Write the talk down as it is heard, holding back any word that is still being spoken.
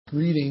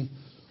greeting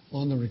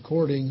on the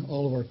recording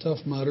all of our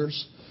Tough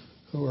Mudders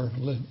who are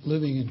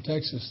living in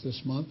Texas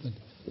this month and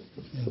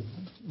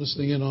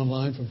listening in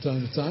online from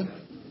time to time.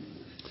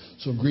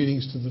 So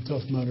greetings to the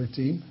Tough Mudder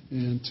team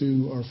and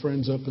to our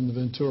friends up in the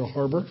Ventura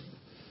Harbor,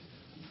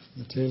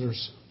 the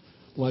Taylor's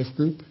Life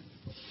Group,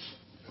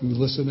 who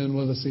listen in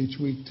with us each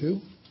week too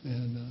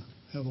and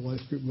have a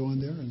life group going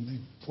there, and they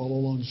follow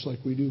along just like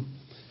we do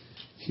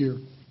here.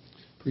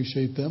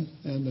 Appreciate them.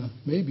 And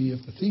maybe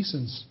if the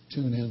Thiesens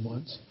tune in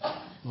once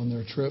on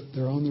their trip,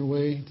 they're on their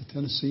way to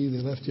Tennessee.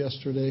 They left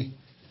yesterday.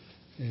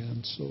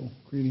 And so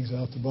greetings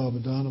out to Bob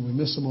and Donna. We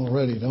miss them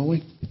already, don't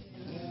we?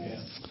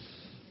 Yeah.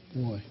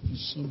 Boy,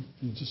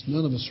 just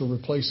none of us are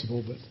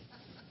replaceable, but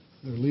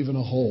they're leaving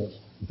a hole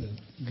that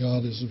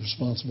God is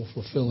responsible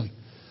for filling.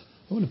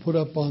 I'm going to put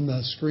up on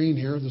the screen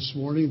here this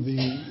morning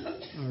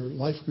our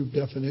life group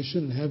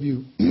definition and have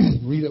you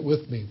read it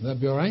with me. Would that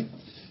be all right?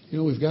 You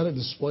know, we've got it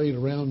displayed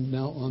around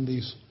now on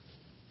these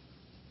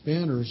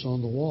banners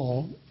on the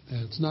wall,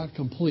 and it's not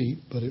complete,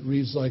 but it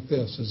reads like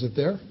this. Is it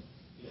there?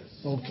 Yes.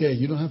 Okay,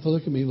 you don't have to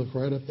look at me. Look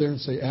right up there and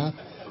say, at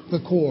the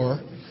core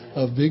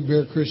of Big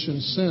Bear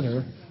Christian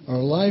Center are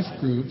life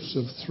groups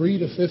of 3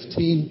 to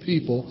 15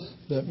 people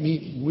that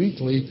meet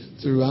weekly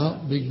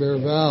throughout Big Bear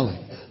Valley.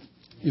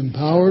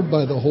 Empowered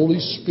by the Holy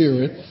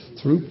Spirit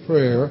through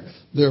prayer,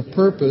 their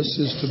purpose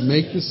is to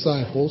make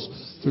disciples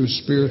through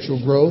spiritual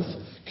growth,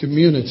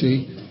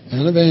 community,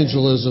 and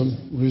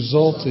evangelism,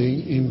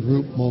 resulting in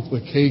group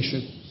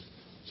multiplication.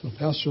 So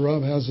Pastor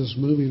Rob has us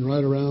moving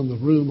right around the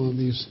room on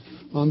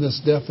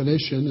this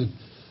definition,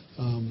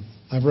 and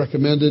I've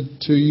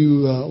recommended to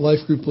you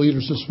life group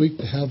leaders this week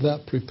to have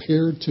that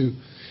prepared to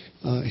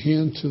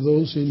hand to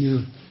those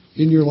in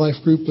your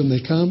life group when they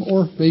come,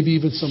 or maybe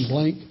even some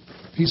blank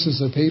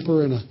pieces of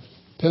paper and a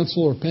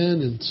pencil or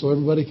pen, and so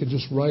everybody could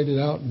just write it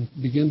out and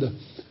begin to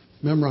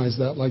memorize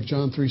that like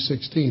John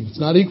 3:16. It's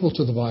not equal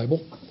to the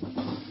Bible,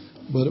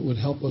 but it would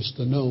help us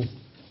to know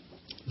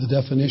the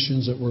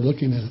definitions that we're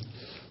looking at.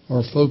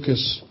 Our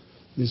focus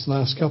these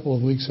last couple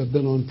of weeks have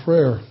been on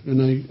prayer, and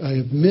I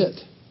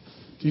admit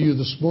to you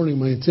this morning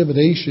my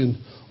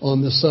intimidation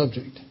on this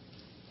subject,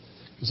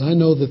 because I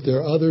know that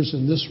there are others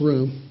in this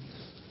room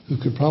who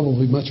could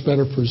probably much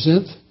better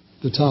present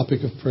the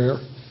topic of prayer,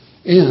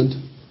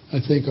 and I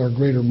think are a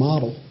greater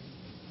model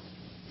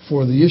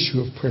for the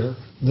issue of prayer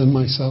than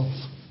myself.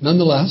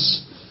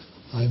 Nonetheless,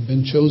 I've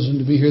been chosen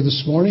to be here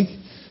this morning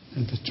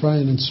and to try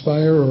and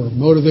inspire or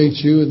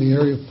motivate you in the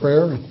area of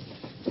prayer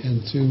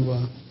and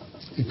to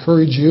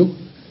encourage you.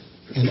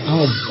 And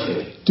I'll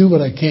do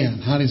what I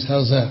can.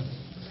 How's that?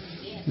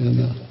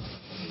 And,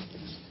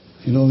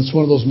 it's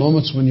one of those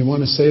moments when you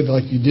want to say it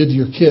like you did to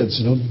your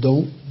kids.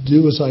 Don't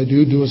do as I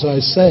do as I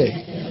say.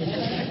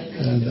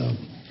 And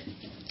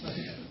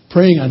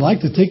praying, I'd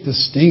like to take the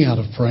sting out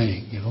of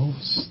praying.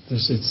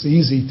 It's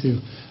easy to,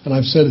 and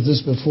I've said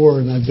this before,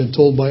 and I've been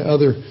told by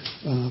other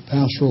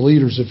pastoral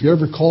leaders, if you're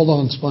ever called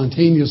on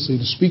spontaneously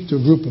to speak to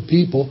a group of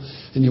people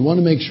and you want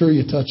to make sure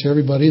you touch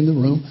everybody in the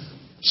room,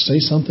 say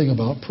something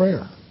about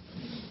prayer.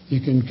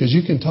 Because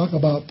you can talk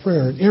about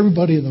prayer and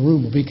everybody in the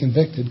room will be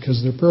convicted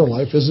because their prayer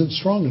life isn't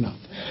strong enough.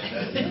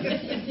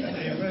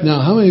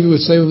 Now, how many of you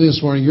would say with me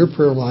this morning, your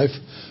prayer life,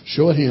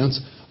 show of hands,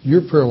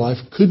 your prayer life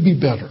could be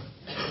better?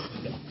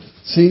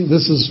 See,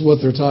 this is what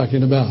they're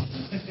talking about.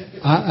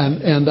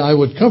 And I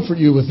would comfort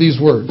you with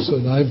these words.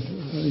 And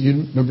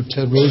you remember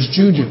Ted Rose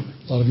Jr.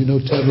 A lot of you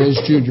know Ted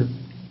Rose Jr.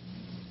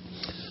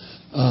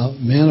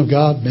 Man of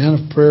God, man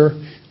of prayer.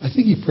 I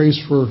think he prays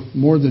for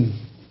more than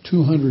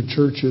 200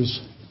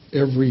 churches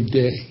every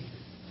day.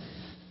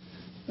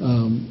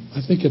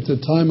 I think at the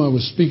time I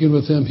was speaking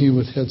with him, he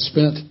had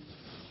spent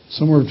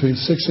somewhere between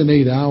 6 and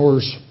 8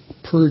 hours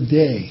per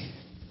day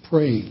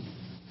praying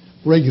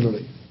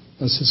regularly.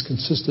 That's his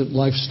consistent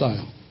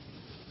lifestyle.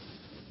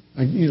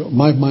 In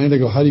my mind, I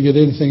go, how do you get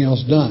anything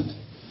else done?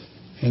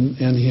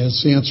 And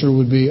his answer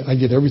would be, I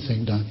get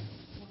everything done.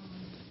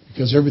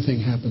 Because everything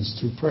happens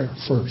through prayer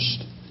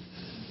first.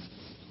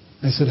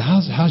 I said,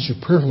 how's your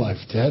prayer life,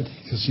 Ted?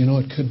 Because,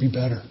 it could be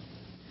better.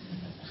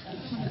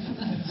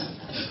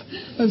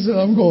 I said,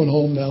 I'm going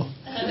home now.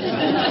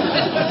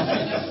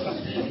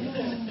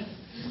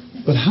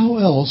 But how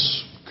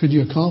else could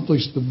you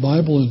accomplish the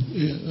Bible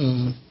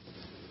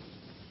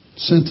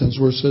sentence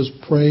where it says,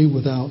 pray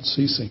without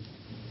ceasing?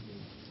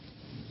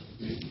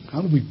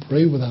 How do we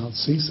pray without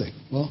ceasing?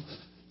 Well,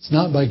 it's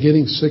not by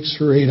getting 6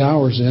 or 8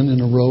 hours in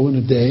a row in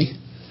a day.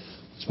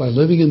 It's by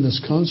living in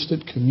this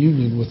constant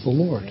communion with the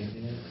Lord.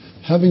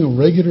 Having a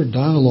regular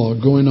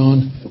dialogue going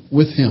on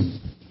with Him.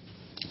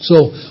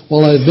 So,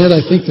 while I admit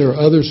I think there are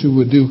others who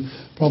would do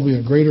probably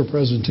a greater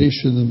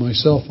presentation than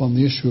myself on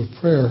the issue of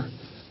prayer,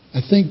 I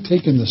think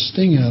taking the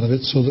sting out of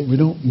it so that we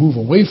don't move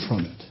away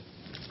from it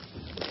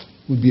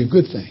would be a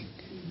good thing.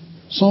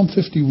 Psalm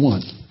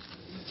 51.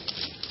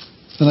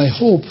 And I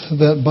hope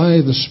that by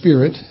the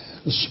Spirit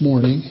this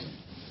morning,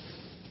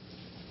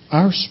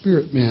 our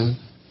spirit man,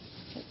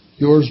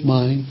 yours,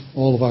 mine,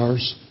 all of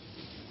ours,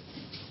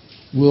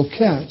 will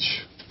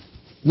catch,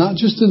 not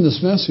just in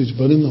this message,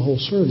 but in the whole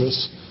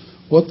service,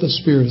 what the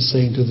Spirit is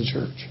saying to the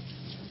church.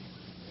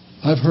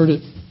 I've heard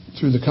it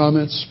through the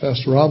comments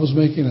Pastor Rob was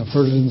making. I've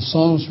heard it in the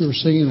songs we were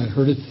singing.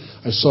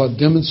 I saw it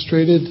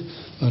demonstrated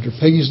under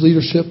Peggy's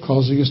leadership,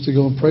 causing us to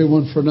go and pray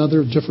one for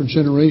another, different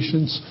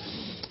generations.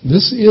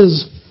 This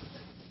is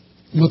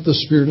what the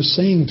Spirit is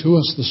saying to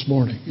us this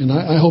morning. And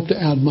I hope to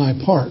add my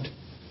part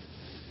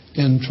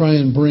and try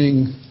and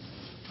bring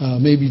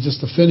maybe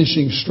just a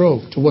finishing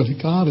stroke to what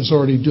God is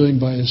already doing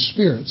by His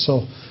Spirit.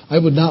 So I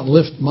would not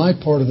lift my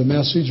part of the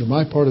message or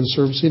my part of the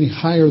service any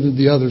higher than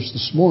the others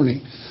this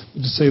morning.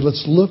 But to say,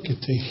 let's look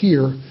to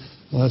hear.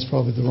 Well, that's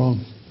probably the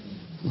wrong.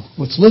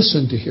 Let's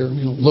listen to hear.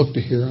 We don't look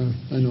to hear.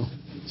 I know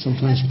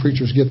sometimes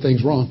preachers get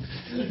things wrong.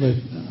 But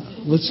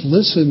let's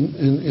listen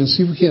and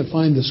see if we can't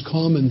find this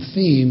common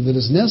theme that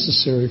is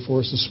necessary for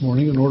us this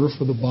morning in order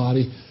for the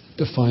body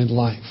to find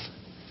life.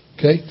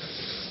 Okay?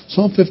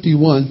 Psalm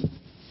 51.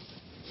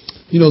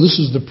 You know, this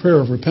is the prayer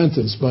of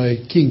repentance by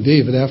King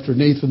David after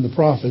Nathan the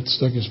prophet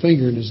stuck his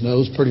finger in his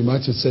nose, pretty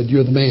much, and said,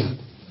 "You're the man."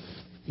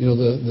 You know,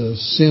 the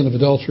sin of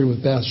adultery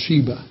with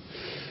Bathsheba.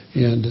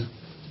 And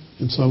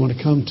so I want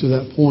to come to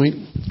that point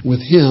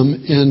with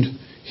him. And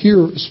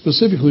here,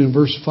 specifically in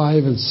verse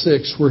 5 and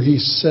 6, where he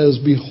says,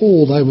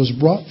 "Behold, I was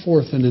brought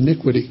forth in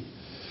iniquity,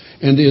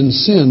 and in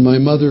sin my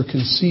mother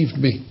conceived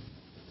me.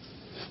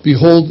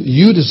 Behold,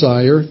 you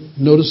desire,"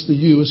 notice the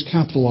 "you" is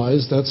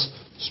capitalized, that's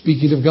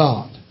speaking of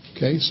God.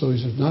 Okay, so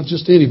he said, not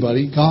just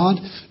anybody.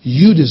 "God,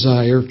 you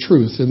desire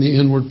truth in the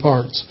inward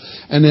parts,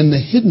 and in the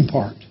hidden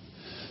part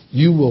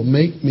you will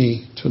make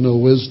me to know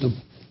wisdom."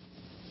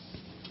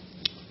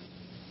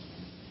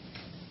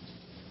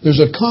 There's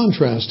a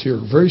contrast here,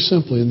 very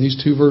simply, in these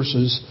two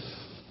verses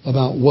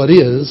about what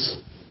is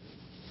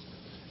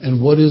and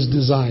what is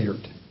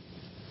desired.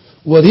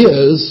 What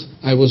is,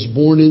 I was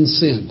born in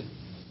sin.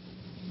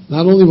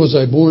 Not only was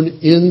I born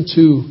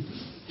into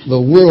the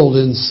world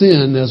in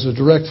sin as a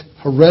direct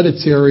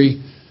hereditary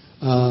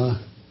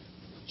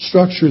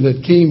structure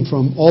that came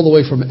from all the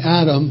way from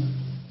Adam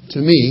to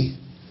me.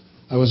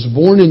 I was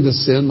born into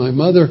sin. My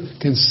mother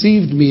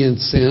conceived me in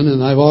sin,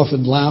 and I've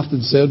often laughed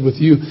and said with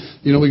you,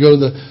 you know, we go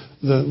to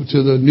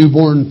the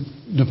newborn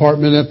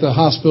department at the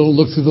hospital,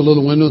 look through the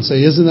little window and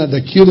say, "Isn't that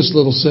the cutest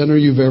little sinner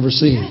you've ever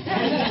seen?"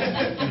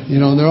 You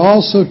know, and they're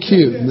all so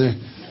cute,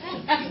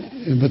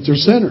 but they're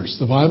sinners.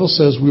 The Bible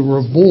says we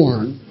were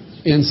born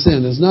in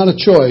sin. It's not a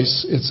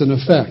choice, it's an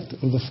effect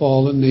of the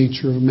fallen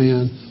nature of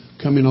man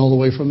coming all the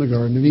way from the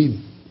Garden of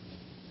Eden.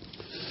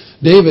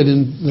 David,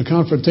 in the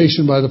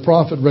confrontation by the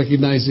prophet,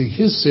 recognizing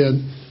his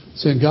sin,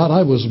 saying, "God,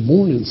 I was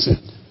born in sin.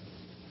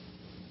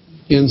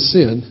 In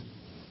sin,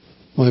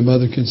 my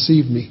mother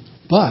conceived me."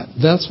 But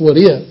that's what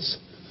is.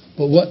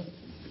 But what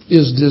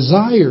is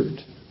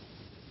desired,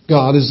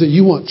 God, is that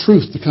you want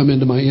truth to come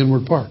into my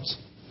inward parts.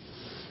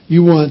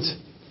 You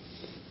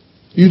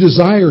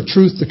desire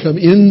truth to come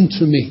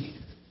into me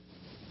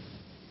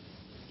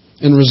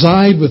and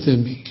reside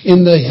within me,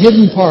 in the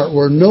hidden part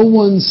where no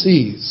one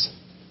sees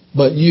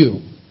but you.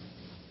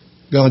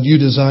 God, you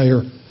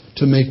desire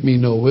to make me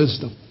know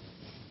wisdom.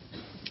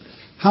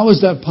 How is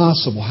that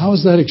possible? How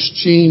is that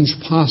exchange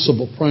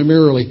possible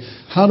primarily?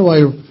 How do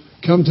I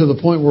come to the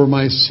point where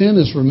my sin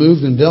is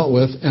removed and dealt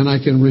with and I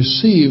can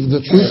receive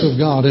the truth of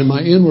God in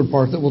my inward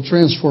part that will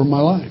transform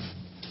my life?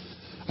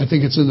 I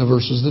think it's in the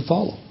verses that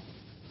follow.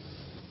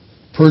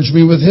 "Purge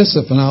me with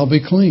hyssop and I'll be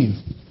clean.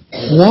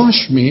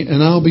 Wash me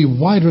and I'll be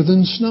whiter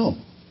than snow.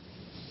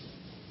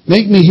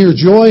 Make me hear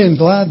joy and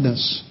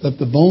gladness, that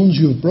the bones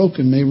you have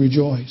broken may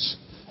rejoice.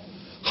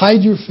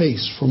 Hide your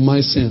face from my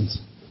sins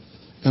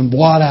and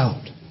blot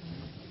out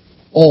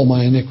all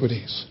my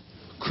iniquities.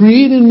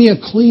 Create in me a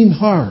clean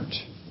heart,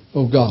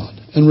 O God,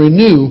 and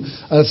renew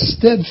a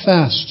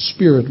steadfast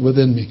spirit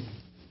within me.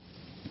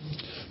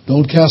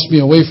 Don't cast me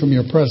away from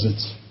your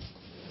presence,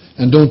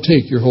 and don't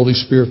take your Holy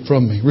Spirit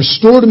from me.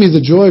 Restore to me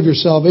the joy of your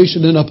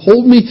salvation, and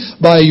uphold me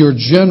by your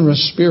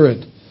generous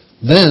spirit.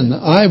 Then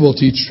I will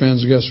teach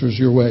transgressors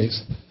your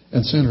ways,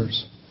 and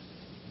sinners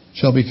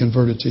shall be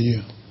converted to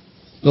you.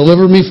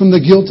 Deliver me from the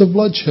guilt of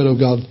bloodshed, O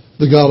God,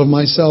 the God of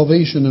my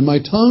salvation, and my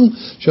tongue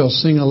shall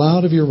sing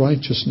aloud of your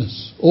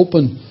righteousness. O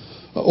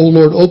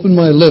Lord, open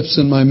my lips,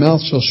 and my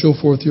mouth shall show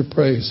forth your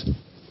praise.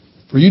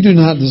 For you do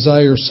not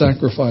desire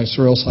sacrifice,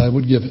 or else I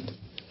would give it.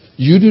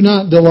 You do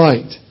not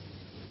delight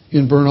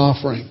in burnt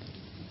offering.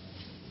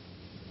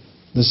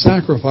 The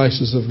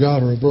sacrifices of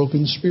God are a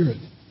broken spirit,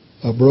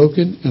 a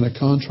broken and a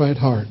contrite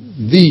heart.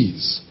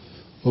 These,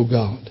 O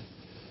God,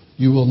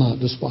 you will not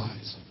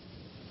despise.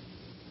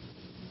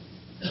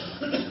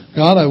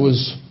 God, I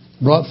was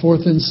brought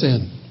forth in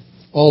sin.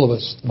 All of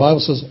us. The Bible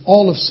says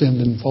all have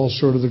sinned and fall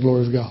short of the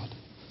glory of God.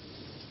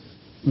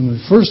 When we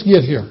first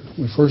get here,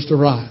 we first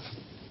arrive,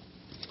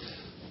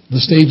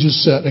 the stage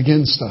is set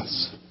against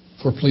us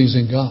for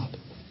pleasing God.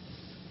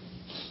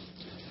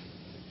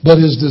 But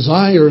His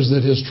desire is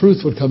that His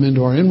truth would come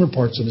into our inward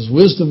parts and His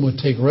wisdom would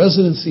take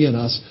residency in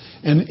us.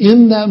 And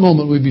in that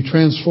moment we'd be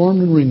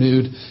transformed and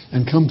renewed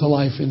and come to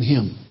life in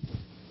Him.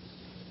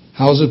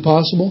 How is it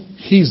possible?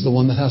 He's the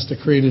one that has to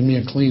create in me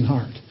a clean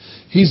heart.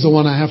 He's the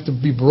one I have to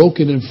be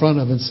broken in front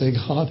of and say,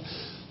 God,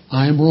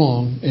 I am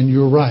wrong and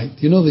you're right.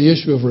 You know, the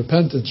issue of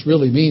repentance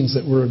really means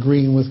that we're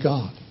agreeing with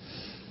God.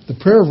 The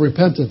prayer of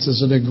repentance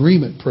is an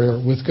agreement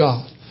prayer with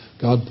God.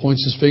 God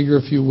points His finger,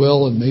 if you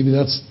will, and maybe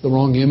that's the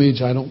wrong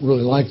image. I don't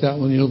really like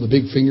that one. You know, the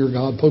big finger,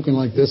 God poking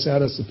like this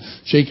at us and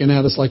shaking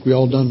at us like we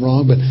all done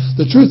wrong. But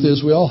the truth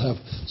is we all have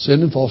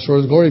sinned and fall short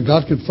of the glory.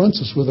 God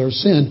confronts us with our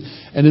sin.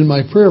 And in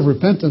my prayer of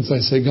repentance,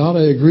 I say, God,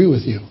 I agree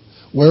with you.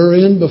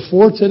 Wherein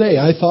before today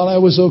I thought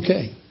I was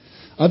okay.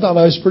 I thought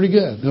I was pretty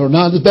good. Or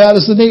not as bad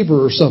as the neighbor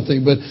or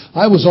something, but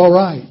I was all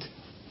right.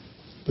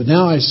 But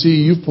now I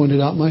see you've pointed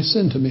out my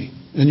sin to me.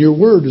 And your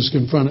word has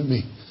confronted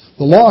me.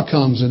 The law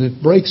comes and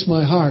it breaks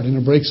my heart and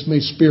it breaks my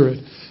spirit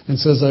and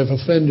says I've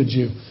offended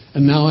you.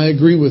 And now I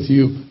agree with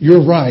you.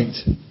 You're right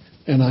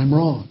and I'm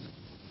wrong.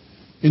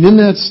 And in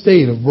that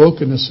state of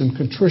brokenness and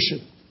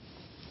contrition,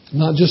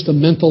 not just a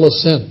mental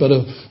assent, but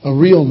a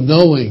real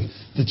knowing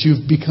that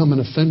you've become an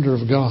offender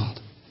of God.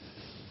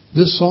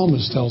 This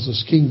psalmist tells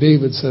us, King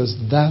David says,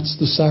 that's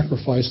the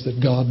sacrifice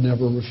that God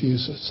never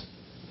refuses.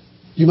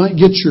 You might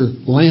get your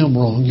lamb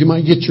wrong. You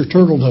might get your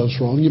turtle doves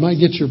wrong. You might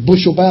get your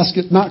bushel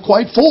basket not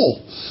quite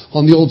full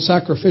on the old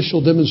sacrificial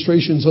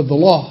demonstrations of the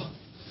law.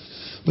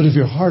 But if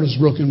your heart is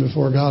broken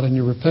before God and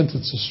your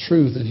repentance is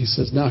true, then He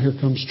says, now here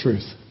comes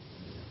truth.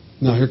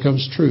 Now here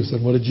comes truth.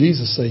 And what did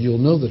Jesus say?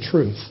 You'll know the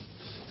truth,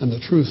 and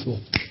the truth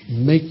will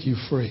make you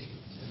free.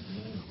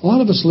 A lot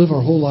of us live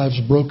our whole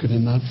lives broken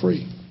and not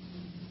free.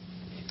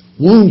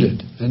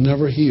 Wounded and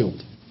never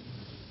healed.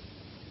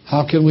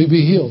 How can we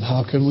be healed?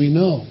 How can we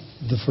know?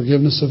 The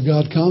forgiveness of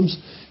God comes,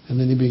 and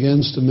then He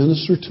begins to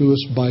minister to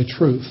us by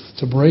truth,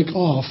 to break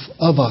off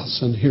of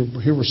us. And here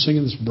we're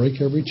singing this,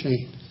 break every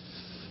chain.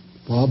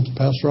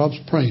 Pastor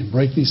Rob's praying,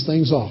 break these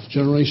things off,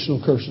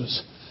 generational curses.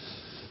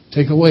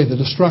 Take away the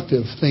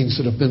destructive things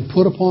that have been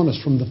put upon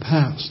us from the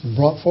past and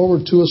brought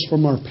forward to us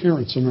from our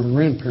parents and our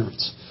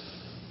grandparents.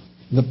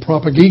 The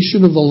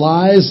propagation of the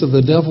lies of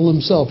the devil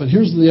himself. And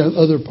here's the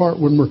other part.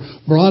 When we're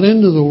brought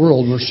into the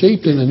world, we're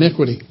shaped in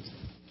iniquity.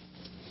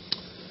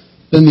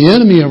 Then the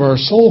enemy of our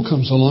soul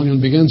comes along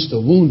and begins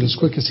to wound as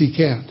quick as he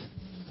can.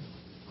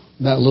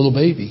 That little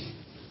baby,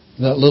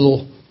 that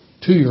little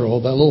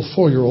 2-year-old, that little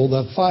 4-year-old,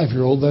 that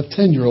 5-year-old, that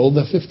 10-year-old,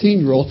 that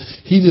 15-year-old.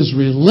 He is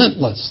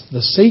relentless.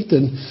 The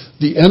Satan,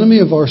 the enemy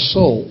of our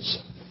souls,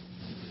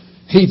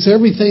 hates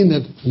everything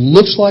that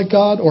looks like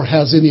God or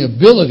has any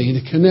ability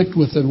to connect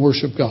with and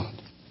worship God.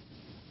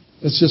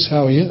 That's just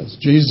how he is.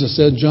 Jesus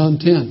said,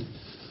 John 10,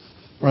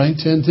 right?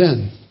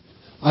 10:10.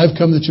 I've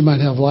come that you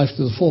might have life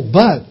to the full.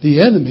 But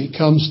the enemy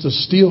comes to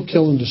steal,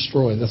 kill, and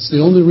destroy. That's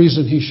the only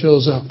reason he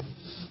shows up.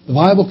 The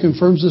Bible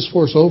confirms this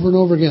for us over and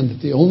over again,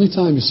 that the only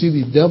time you see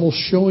the devil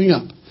showing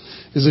up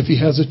is if he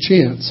has a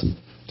chance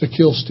to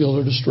kill, steal,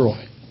 or destroy.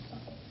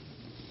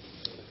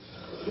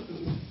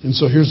 And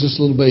so here's this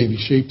little baby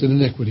shaped in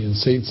iniquity, and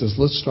Satan says,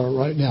 let's start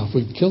right now. If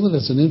we can kill it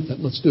as an infant,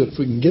 let's do it. If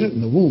we can get it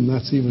in the womb,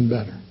 that's even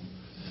better.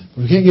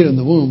 If we can't get it in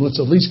the womb, let's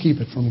at least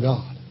keep it from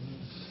God.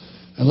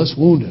 And let's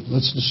wound it.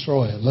 Let's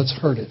destroy it. Let's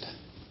hurt it.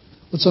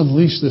 Let's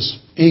unleash this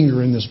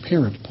anger in this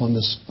parent upon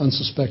this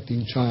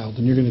unsuspecting child.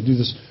 And you're going to do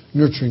this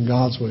nurturing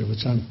God's way,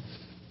 which I'm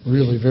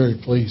really very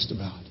pleased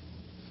about.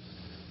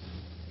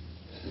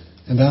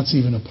 And that's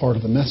even a part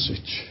of the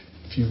message,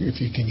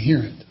 if you can hear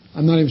it.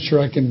 I'm not even sure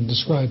I can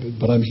describe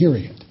it, but I'm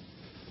hearing it.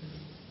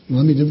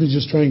 Let me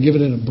just try and give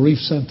it in a brief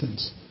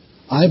sentence.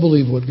 I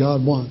believe what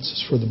God wants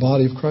is for the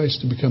body of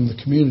Christ to become the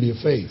community of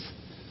faith,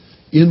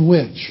 in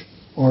which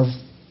are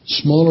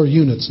smaller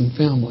units and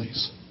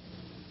families.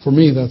 For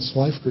me, that's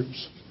life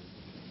groups.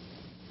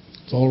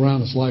 It's all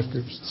around us, life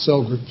groups,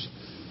 cell groups.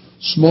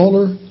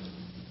 Smaller,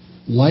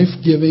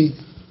 life-giving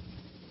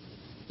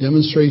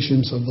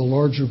demonstrations of the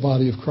larger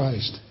body of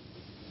Christ.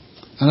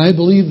 And I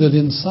believe that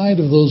inside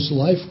of those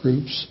life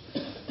groups,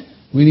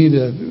 we need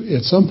to,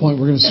 at some point,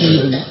 we're going to see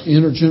even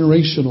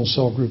intergenerational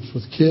cell groups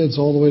with kids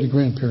all the way to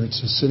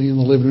grandparents just sitting in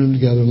the living room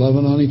together,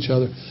 loving on each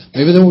other.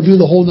 Maybe they won't do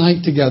the whole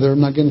night together.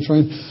 I'm not going to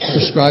try and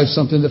prescribe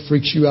something that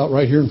freaks you out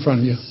right here in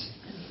front of you.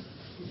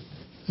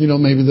 You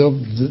know, maybe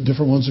the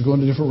different ones will go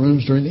into different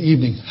rooms during the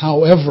evening.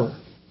 However,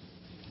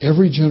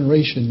 every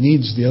generation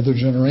needs the other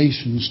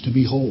generations to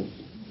be whole.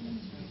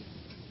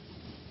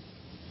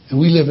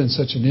 And we live in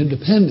such an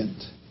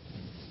independent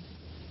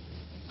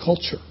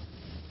culture.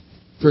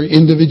 Very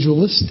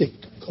individualistic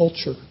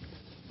culture,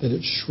 that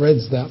it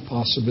shreds that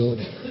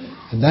possibility.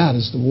 And that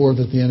is the war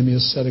that the enemy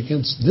has set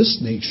against this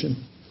nation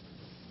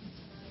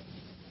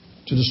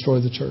to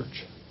destroy the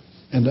church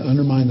and to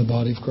undermine the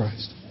body of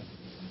Christ.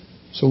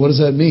 So what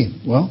does that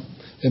mean? Well,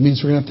 it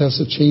means we're going to have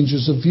some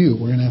changes of view.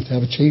 We're going to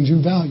have a change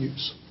in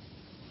values.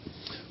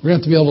 We're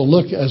going to have to be able to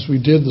look, as we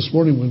did this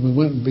morning when we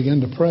went and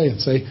began to pray, and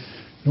say,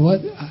 you know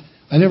what?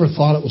 I never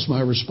thought it was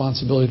my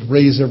responsibility to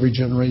raise every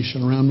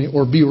generation around me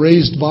or be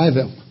raised by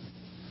them.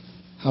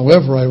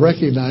 However, I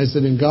recognize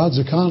that in God's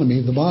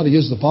economy, the body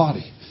is the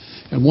body.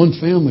 And one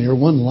family or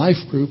one life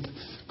group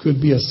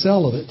could be a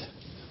cell of it.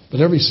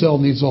 But every cell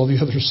needs all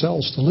the other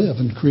cells to live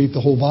and create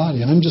the whole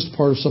body. I'm just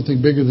part of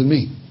something bigger than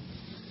me.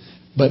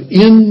 But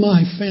in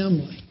my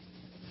family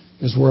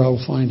is where I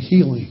will find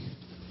healing,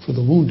 for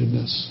the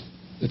woundedness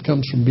that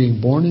comes from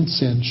being born in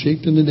sin,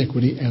 shaped in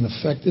iniquity, and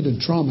affected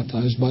and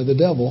traumatized by the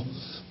devil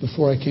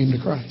before I came to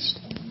Christ.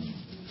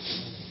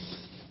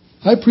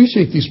 I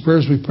appreciate these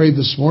prayers we prayed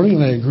this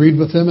morning, and I agreed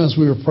with them as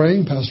we were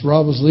praying. Pastor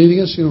Rob was leading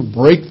us,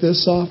 break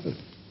this off and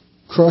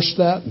crush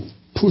that and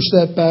push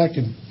that back.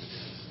 And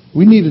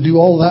we need to do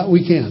all that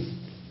we can.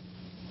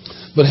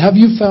 But have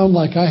you found,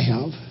 like I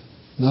have,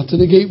 not to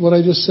negate what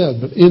I just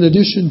said, but in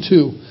addition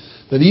to,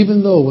 that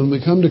even though when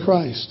we come to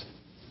Christ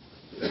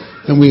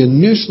and we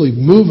initially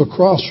move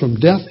across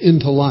from death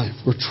into life,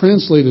 we're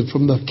translated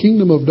from the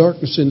kingdom of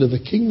darkness into the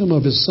kingdom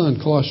of His Son,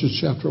 Colossians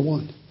chapter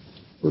 1,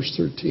 verse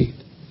 13.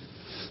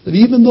 That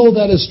even though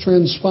that has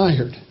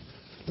transpired,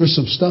 there's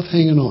some stuff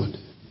hanging on.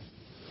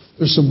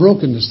 There's some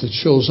brokenness that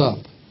shows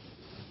up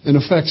and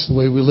affects the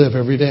way we live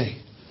every day.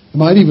 It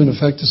might even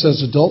affect us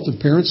as adults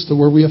and parents to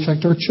where we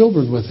affect our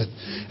children with it.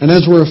 And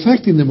as we're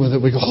affecting them with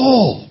it, we go,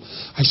 oh,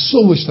 I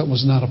so wish that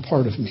was not a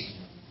part of me.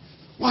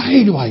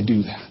 Why do I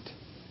do that?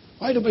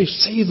 Why do I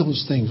say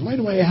those things? Why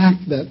do I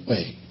act that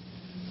way?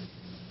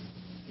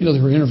 They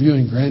were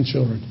interviewing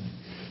grandchildren,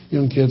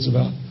 young kids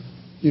about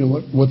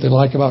what they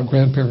like about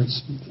grandparents.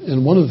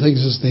 And one of the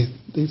things is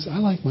they say, I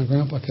like my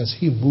grandpa because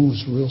he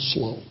moves real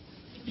slow.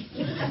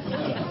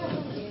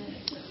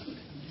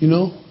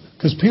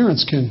 Because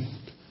parents can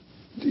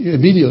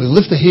immediately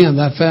lift a hand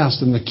that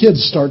fast and the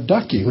kids start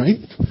ducking, right?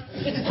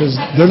 Because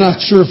they're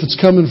not sure if it's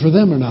coming for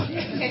them or not.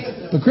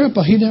 But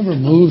Grandpa, he never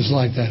moves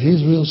like that.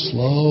 He's real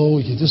slow.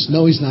 You just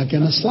know he's not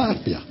going to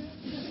slap you.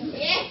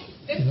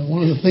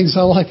 One of the things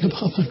I like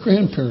about my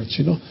grandparents,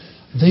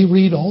 they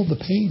read all the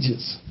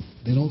pages.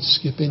 They don't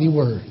skip any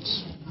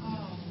words.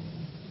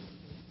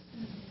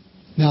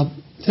 Now,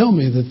 tell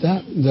me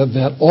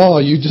that awe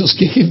you just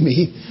gave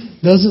me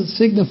doesn't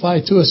signify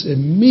to us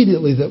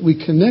immediately that we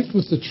connect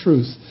with the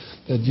truth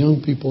that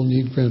young people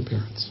need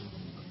grandparents.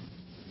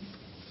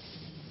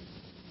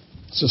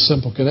 It's a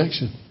simple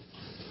connection.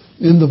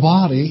 In the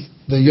body,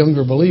 the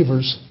younger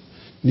believers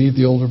need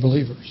the older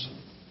believers.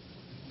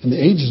 And the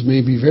ages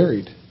may be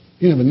varied.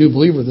 You have a new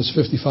believer that's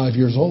 55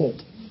 years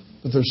old,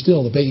 but they're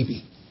still a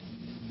baby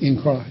in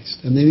Christ.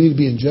 And they need to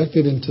be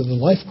injected into the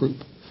life group,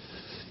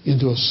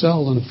 into a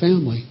cell in a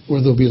family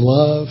where they'll be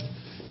loved,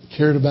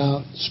 cared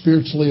about,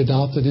 spiritually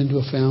adopted into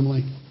a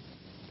family,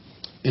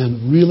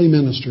 and really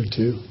ministered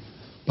to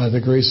by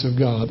the grace of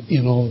God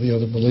in all the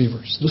other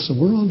believers. Listen,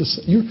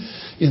 you're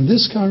in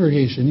this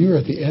congregation, you're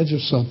at the edge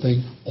of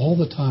something all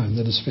the time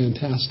that is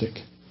fantastic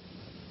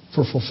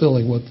for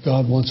fulfilling what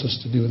God wants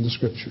us to do in the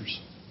Scriptures.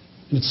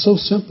 And it's so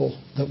simple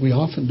that we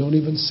often don't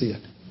even see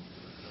it.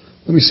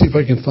 Let me see if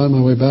I can find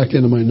my way back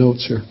into my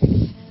notes here.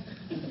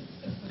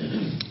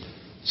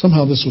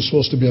 Somehow this was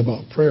supposed to be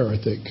about prayer, I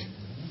think.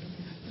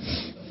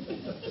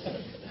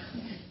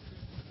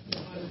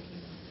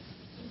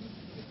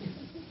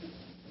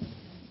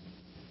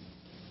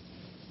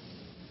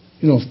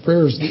 If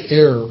prayer is the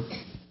air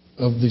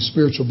of the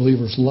spiritual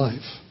believer's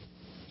life,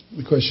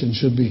 the question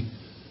should be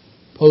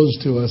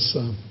posed to us,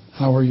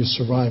 how are you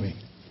surviving?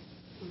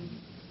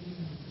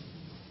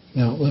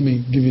 Now, let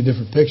me give you a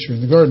different picture.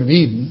 In the Garden of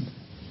Eden,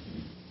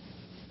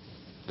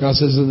 God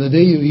says, in the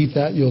day you eat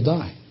that, you'll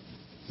die.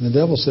 And the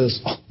devil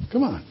says, oh,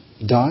 come on,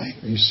 die?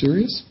 Are you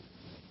serious?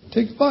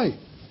 Take a bite.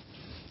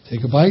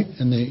 Take a bite,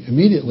 and they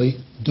immediately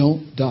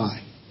don't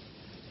die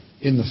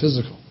in the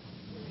physical.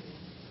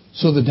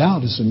 So the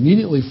doubt is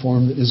immediately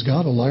formed, is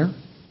God a liar?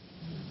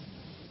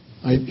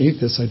 I ate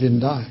this, I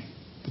didn't die.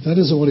 But that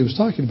isn't what he was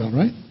talking about,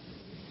 right?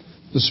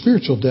 The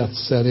spiritual death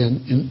set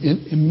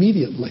in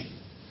immediately.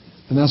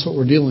 And that's what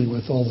we're dealing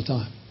with all the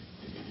time.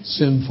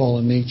 Sin,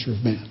 fallen nature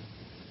of man.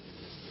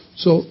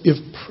 So if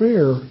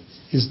prayer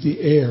is the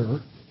air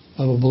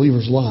of a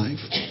believer's life,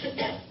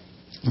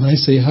 and I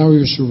say, how are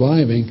you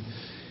surviving?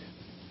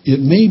 It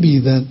may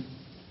be that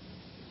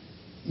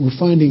we're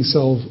finding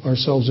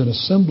ourselves in a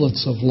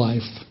semblance of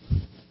life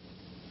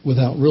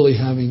without really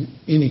having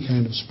any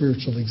kind of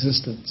spiritual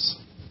existence.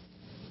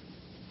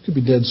 We could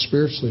be dead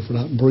spiritually if we're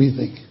not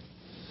breathing,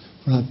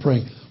 if we're not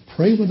praying.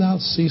 Pray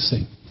without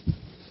ceasing.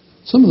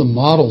 Some of the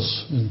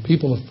models and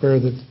people of prayer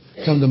that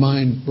come to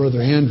mind,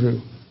 Brother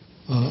Andrew,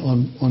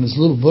 on his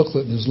little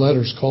booklet in his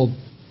letters called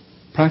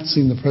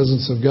Practicing the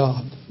Presence of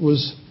God,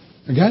 was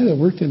a guy that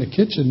worked in a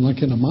kitchen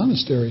like in a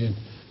monastery, and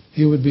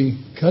he would be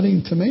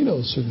cutting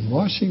tomatoes and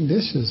washing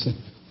dishes, and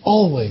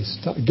always,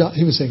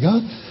 he would say,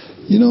 God,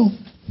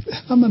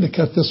 I'm going to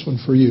cut this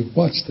one for you.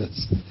 Watch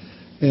this.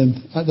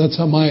 And that's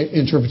how my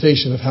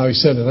interpretation of how he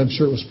said it. I'm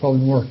sure it was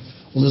probably more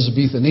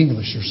Elizabethan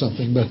English or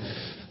something, but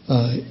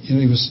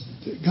he was,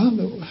 God,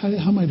 how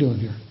am I doing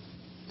here?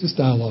 Just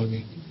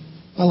dialoguing.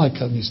 I like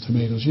cutting these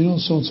tomatoes.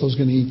 So-and-so's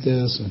going to eat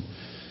this, and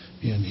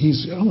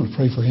I'm going to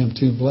pray for him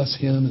too. Bless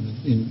him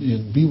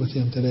and be with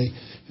him today.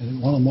 And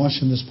while I'm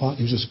washing this pot,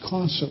 he was just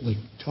constantly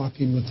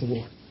talking with the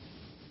Lord.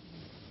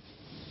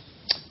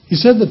 He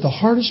said that the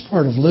hardest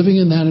part of living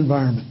in that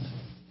environment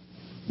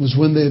was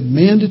when the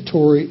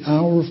mandatory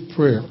hour of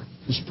prayer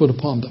was put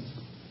upon them.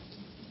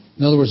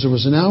 In other words, there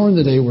was an hour in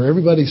the day where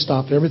everybody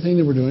stopped everything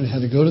they were doing and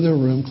had to go to their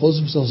room, close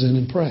themselves in,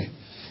 and pray.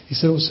 He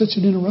said, it was such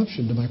an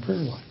interruption to my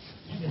prayer life.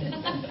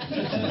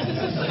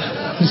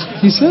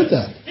 He said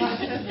that.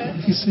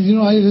 He said,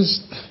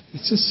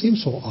 it just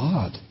seems so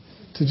odd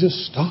to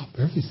just stop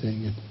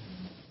everything and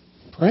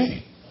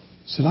pray.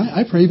 He said,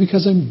 I pray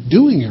because I'm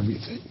doing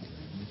everything.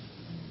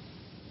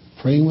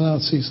 Praying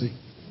without ceasing.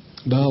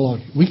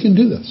 Dialogue. We can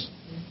do this.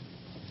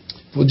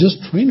 We'll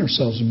just train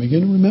ourselves and begin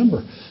to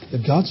remember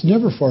that God's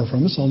never far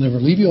from us. I'll never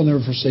leave you. I'll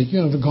never forsake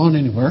you. I've never gone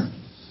anywhere.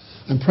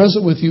 I'm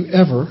present with you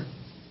ever.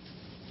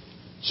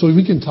 So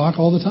we can talk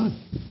all the time.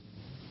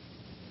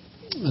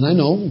 And I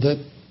know that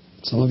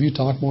some of you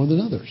talk more than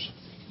others.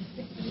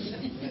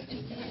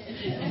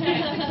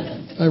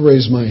 I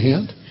raise my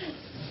hand.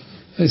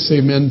 They say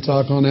men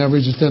talk on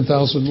average of 10,000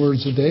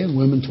 words a day and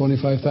women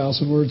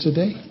 25,000 words a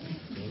day.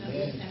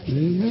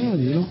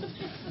 Amen,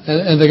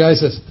 And the guy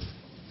says,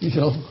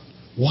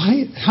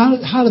 why?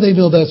 How do they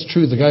know that's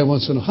true? The guy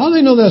wants to know. How do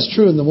they know that's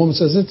true? And the woman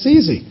says, it's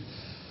easy.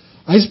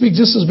 I speak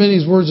just as many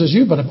words as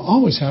you, but I'm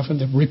always having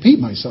to repeat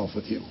myself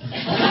with you.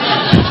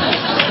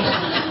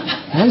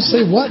 I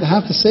say what? I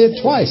have to say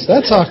it twice.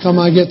 That's how come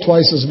I get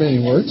twice as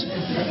many words.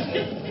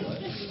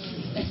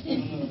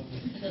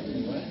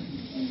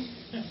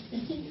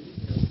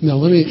 Now,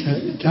 let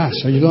me... gosh,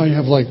 I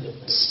have like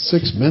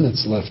 6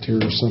 minutes left here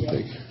or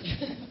something.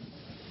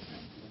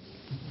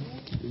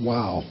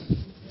 Wow.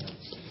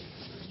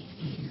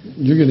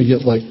 You're going to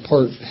get like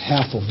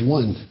half of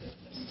 1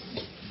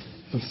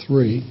 of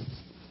 3.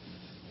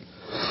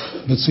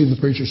 But see, the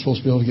preacher's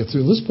supposed to be able to get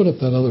through. Let's put up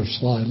that other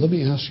slide. Let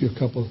me ask you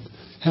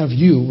have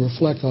you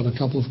reflect on a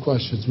couple of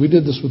questions. We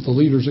did this with the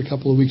leaders a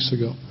couple of weeks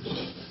ago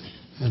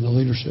in a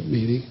leadership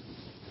meeting.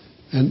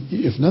 And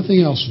if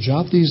nothing else,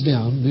 jot these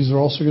down. These are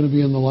also going to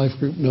be in the life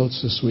group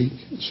notes this week,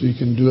 so you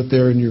can do it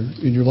there in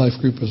your life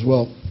group as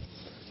well.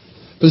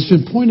 But it's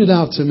been pointed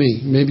out to me,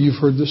 maybe you've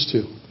heard this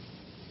too,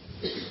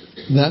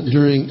 that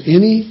during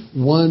any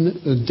one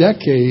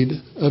decade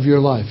of your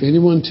life, any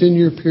one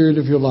 10-year period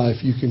of your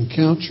life, you can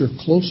count your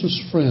closest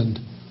friends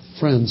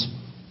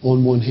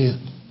on one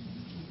hand.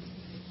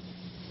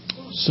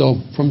 So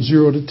from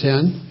 0 to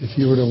 10, if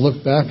you were to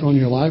look back on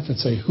your life and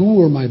say, who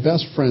were my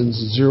best friends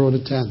 0 to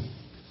 10?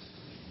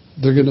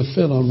 They're going to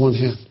fit on one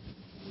hand.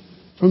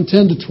 From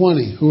 10 to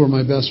 20, who are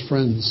my best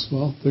friends?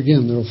 Well,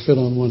 again, they'll fit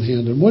on one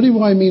hand. And what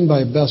do I mean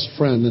by best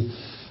friend? And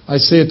I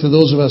say it to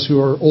those of us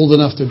who are old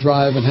enough to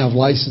drive and have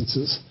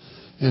licenses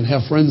and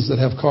have friends that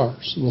have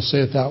cars. We'll say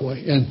it that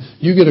way. And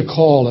you get a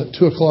call at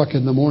 2 o'clock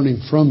in the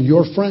morning from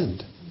your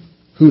friend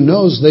who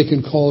knows they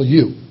can call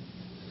you.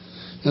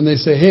 And they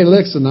say, hey,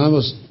 listen,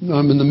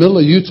 I'm in the middle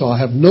of Utah. I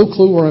have no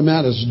clue where I'm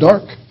at. It's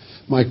dark.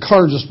 My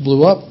car just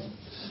blew up.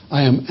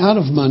 I am out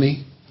of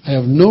money. I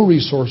have no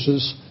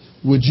resources.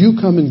 Would you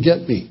come and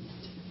get me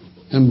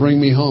and bring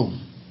me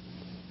home?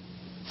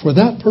 For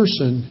that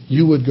person,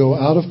 you would go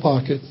out of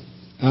pocket,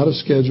 out of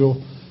schedule,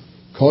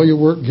 call your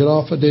work, get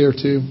off a day or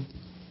two.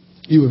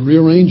 You would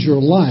rearrange your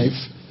life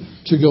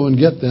to go and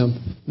get them.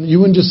 You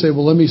wouldn't just say,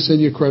 well, let me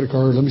send you a credit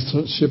card, let me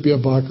ship you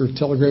a buck or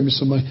telegram you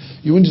some money.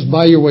 You wouldn't just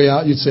buy your way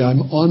out. You'd say,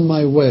 I'm on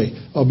my way.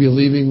 I'll be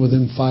leaving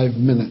within 5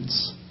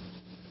 minutes.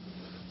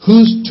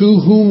 To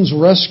whom's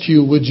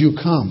rescue would you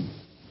come?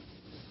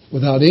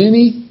 Without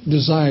any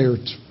desire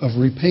of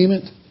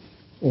repayment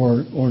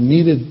or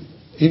needed,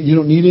 you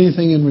don't need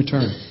anything in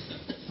return.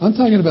 I'm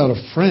talking about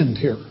a friend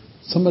here,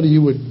 somebody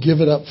you would give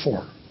it up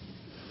for.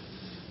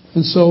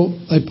 And so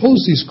I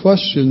pose these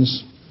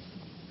questions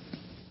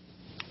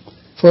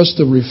for us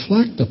to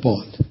reflect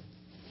upon.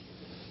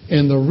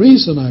 And the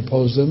reason I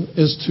pose them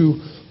is to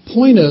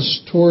point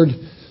us toward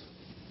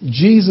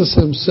Jesus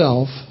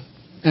himself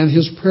and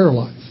his prayer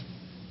life.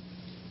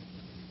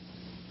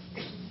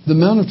 The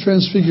Mount of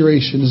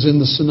Transfiguration is in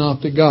the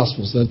Synoptic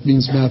Gospels. That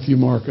means Matthew,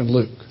 Mark, and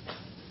Luke.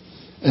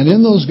 And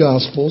in those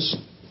Gospels,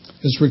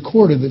 it's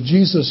recorded that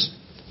Jesus,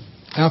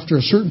 after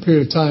a certain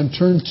period of time,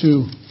 turned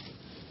to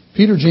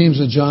Peter,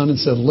 James, and John and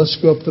said, let's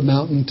go up the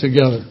mountain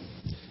together.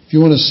 If you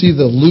want to see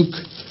the Luke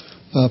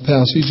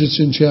passage, it's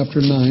in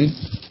chapter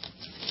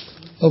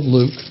 9 of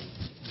Luke.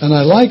 And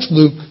I like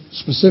Luke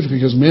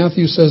specifically because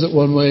Matthew says it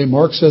one way,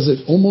 Mark says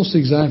it almost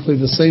exactly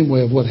the same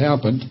way of what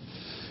happened.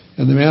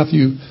 And then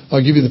Matthew,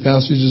 I'll give you the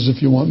passages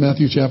if you want.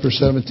 Matthew chapter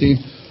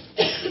 17,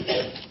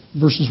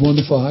 verses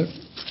 1 to 5.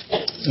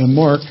 And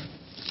Mark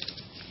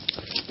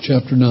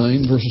chapter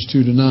 9, verses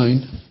 2 to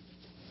 9.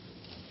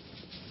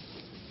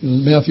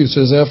 And Matthew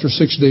says, after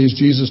 6 days,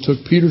 Jesus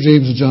took Peter,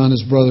 James, and John,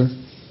 his brother,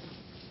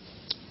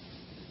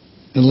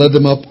 and led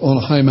them up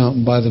on a high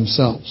mountain by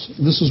themselves.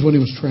 And this is when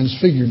he was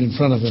transfigured in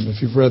front of them,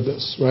 if you've read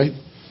this, right?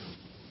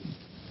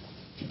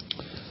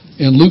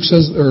 And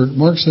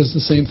Mark says the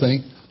same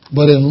thing.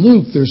 But in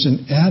Luke, there's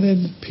an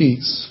added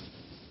piece.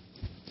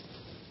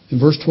 In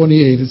verse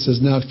 28, it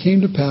says, now it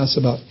came to pass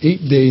about 8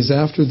 days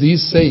after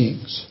these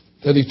sayings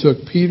that he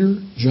took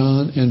Peter,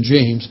 John, and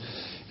James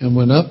and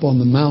went up on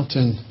the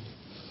mountain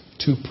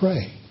to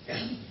pray.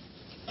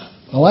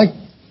 I like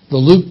the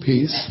Luke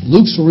piece.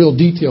 Luke's a real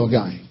detail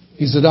guy.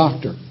 He's a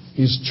doctor.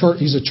 He's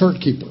a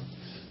chart keeper.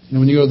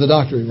 When you go to the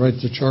doctor, he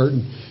writes the chart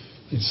and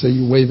They say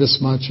you weigh this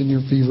much in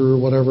your fever or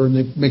whatever, and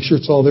they make sure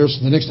it's all there so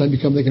the next time you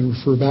come they can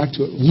refer back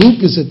to it.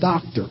 Luke is a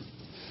doctor.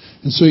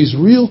 And so he's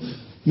real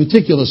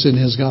meticulous in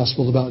his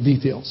gospel about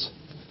details.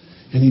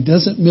 And he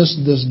doesn't miss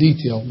this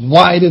detail.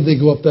 Why did they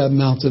go up that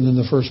mountain in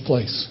the first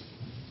place?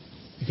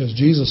 Because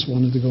Jesus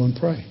wanted to go and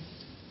pray.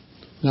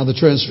 Now the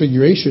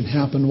transfiguration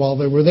happened while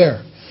they were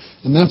there.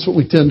 And that's what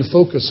we tend to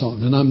focus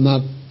on. And I'm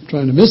not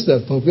trying to miss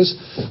that focus.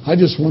 I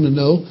just want to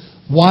know,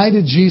 why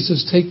did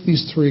Jesus take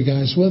these three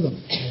guys with him?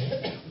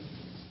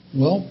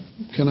 Well,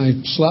 can I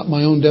slap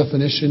my own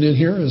definition in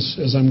here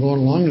as I'm going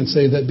along and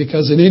say that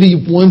because in any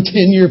one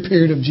 10-year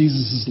period of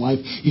Jesus' life,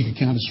 he could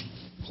count his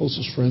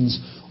closest friends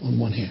on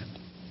one hand.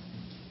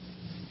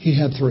 He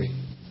had three.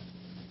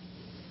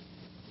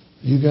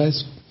 You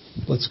guys,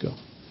 let's go.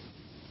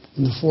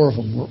 And the four of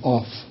them were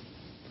off.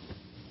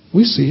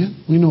 We see it.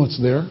 We know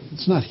it's there.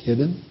 It's not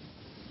hidden.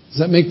 Does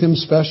that make them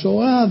special?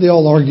 Well, they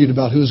all argued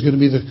about who's going to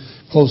be the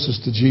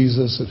closest to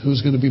Jesus and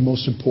who's going to be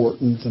most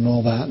important and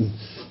all that. And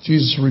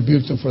Jesus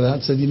rebuked them for that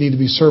and said, you need to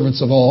be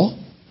servants of all.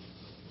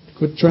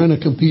 Quit trying to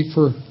compete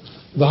for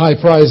the high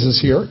prizes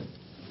here.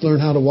 Learn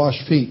how to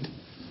wash feet.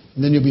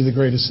 And then you'll be the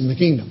greatest in the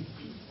kingdom.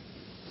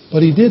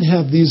 But he did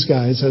have these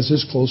guys as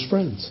his close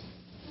friends.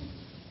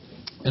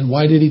 And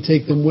why did he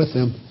take them with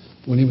him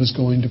when he was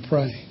going to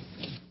pray?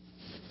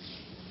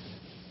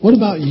 What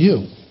about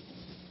you?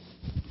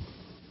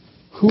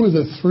 Who are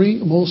the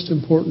three most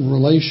important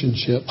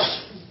relationships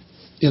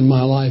in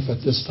my life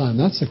at this time?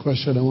 That's the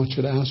question I want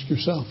you to ask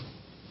yourself.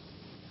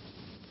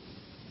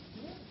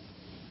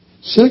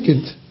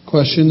 Second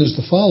question is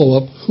the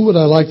follow-up. Who would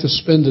I like to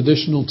spend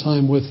additional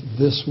time with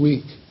this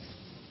week?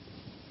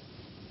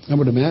 I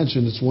would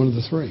imagine it's one of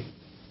the three.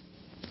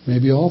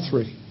 Maybe all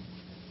three.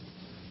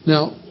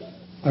 Now,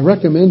 I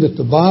recommend at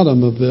the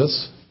bottom of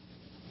this,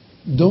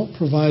 don't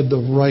provide the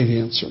right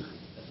answer.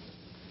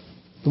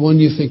 The one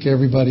you think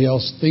everybody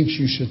else thinks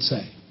you should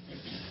say.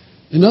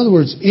 In other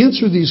words,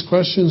 answer these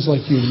questions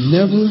like you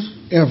never,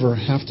 ever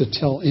have to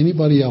tell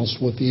anybody else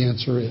what the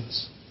answer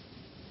is.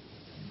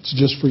 It's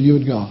just for you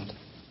and God.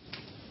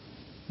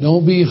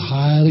 Don't be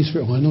highly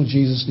spiritual. I know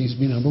Jesus needs to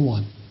be number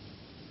one.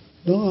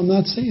 No, I'm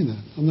not saying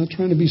that. I'm not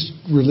trying to be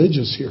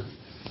religious here.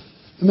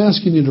 I'm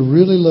asking you to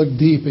really look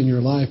deep in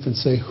your life and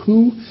say,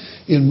 who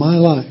in my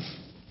life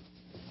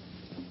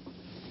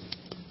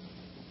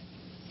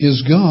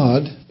is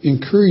God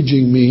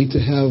encouraging me to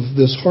have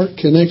this heart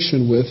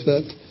connection with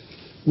that,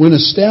 when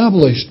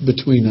established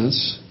between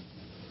us,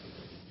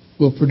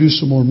 will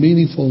produce a more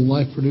meaningful and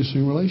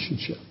life-producing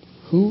relationship?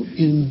 Who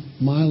in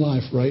my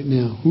life right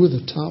now, who are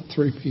the top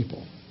three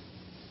people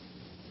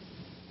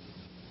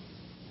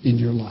in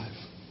your life?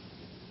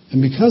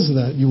 And because of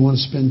that, you want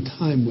to spend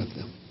time with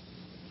them.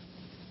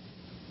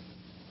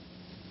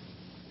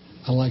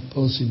 I like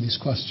posing these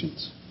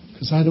questions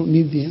because I don't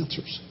need the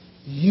answers.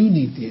 You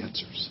need the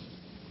answers.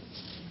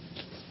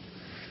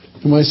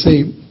 And when I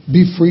say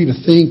be free to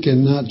think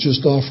and not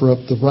just offer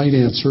up the right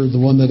answer, the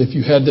one that if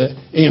you had to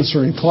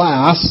answer in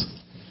class,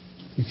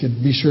 you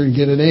could be sure to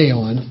get an A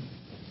on,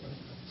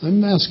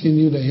 I'm asking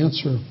you to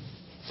answer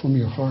from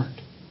your heart.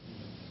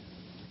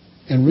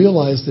 And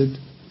realize that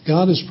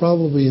God is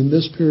probably in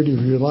this period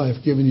of your life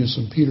giving you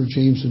some Peter,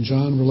 James, and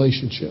John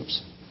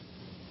relationships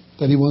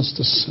that He wants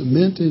to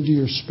cement into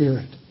your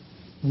spirit.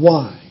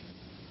 Why?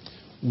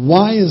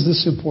 Why is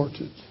this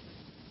important?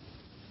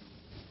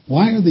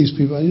 Why are these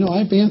people? You know,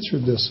 I've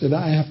answered this, and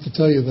I have to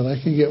tell you that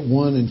I can get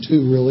 1 and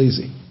 2 real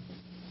easy.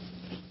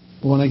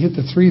 But when I get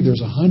to 3,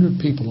 there's 100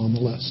 people on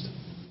the list.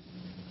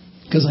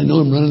 Because I know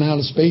I'm running out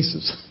of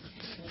spaces.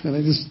 And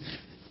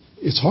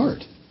it's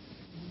hard.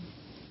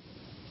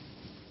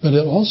 But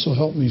it also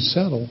helped me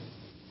settle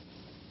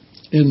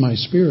in my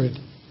spirit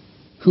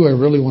who I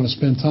really want to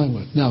spend time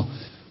with. Now,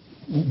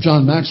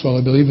 John Maxwell,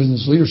 I believe in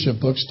his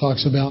leadership books,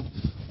 talks about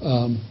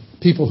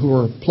people who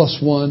are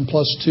 +1,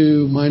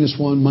 +2,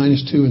 -1,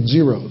 -2, and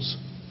zeros.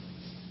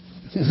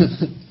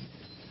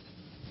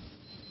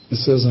 It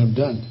says I'm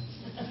done.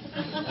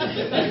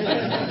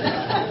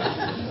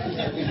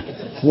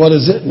 What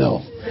does it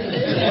know?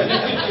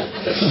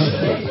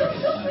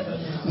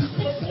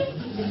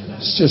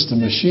 It's just a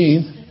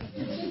machine.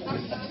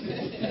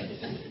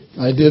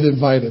 I did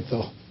invite it,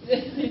 though.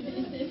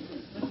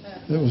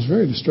 It was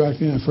very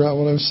distracting. I forgot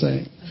what I was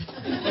saying.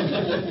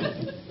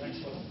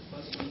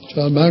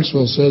 John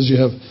Maxwell says you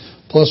have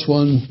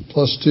 +1,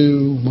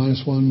 +2,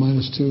 -1,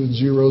 -2, and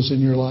zeros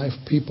in your life,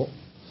 people.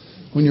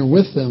 When you're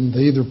with them,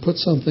 they either put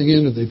something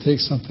in or they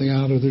take something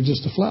out or they're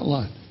just a flat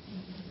line.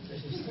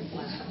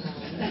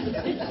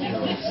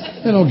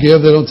 They don't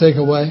give, they don't take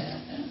away.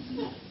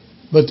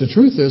 But the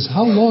truth is,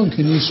 how long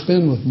can you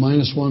spend with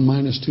 -1,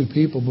 -2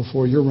 people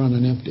before you're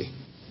running empty?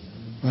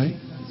 Right?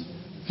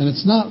 And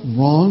it's not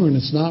wrong and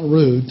it's not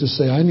rude to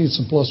say, I need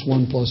some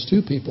 +1,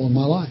 +2 people in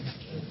my life.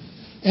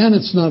 And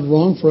it's not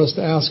wrong for us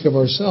to ask of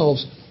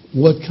ourselves,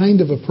 what kind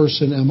of a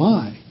person am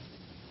I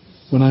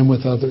when I'm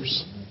with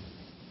others?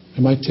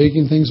 Am I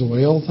taking things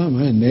away all the time?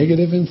 Am I a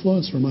negative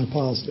influence or am I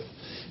positive?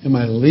 Am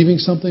I leaving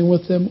something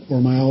with them or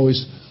am I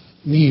always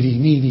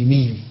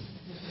needy?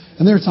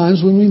 And there are times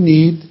when we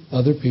need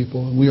other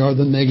people, and we are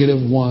the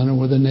negative one, or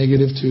we're the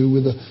negative two, we're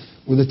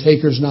the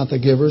takers, not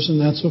the givers, and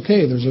that's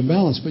okay. There's a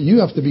balance. But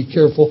you have to be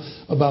careful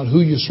about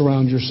who you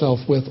surround yourself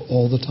with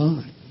all the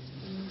time.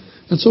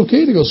 It's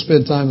okay to go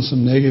spend time with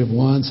some negative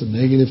ones and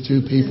negative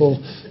two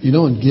people,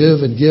 and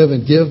give and give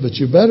and give,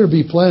 but you better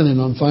be planning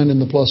on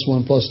finding the plus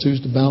one, plus twos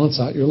to balance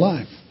out your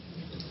life.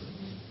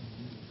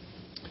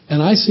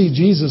 And I see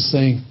Jesus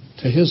saying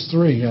to his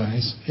three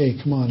guys, hey,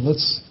 come on,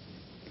 let's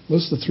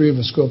the three of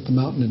us go up the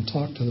mountain and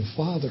talk to the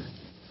Father.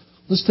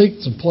 Let's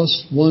take some plus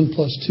one,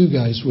 plus two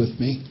guys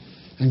with me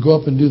and go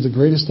up and do the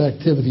greatest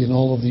activity in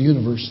all of the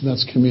universe, and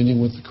that's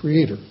communing with the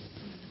Creator,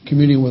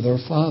 communing with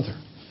our Father.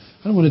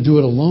 I don't want to do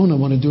it alone. I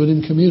want to do it in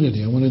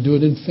community. I want to do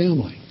it in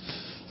family.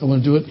 I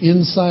want to do it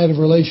inside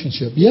of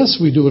relationship. Yes,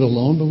 we do it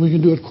alone, but we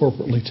can do it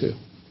corporately too.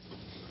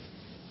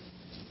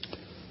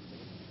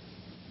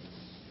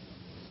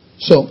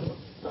 So,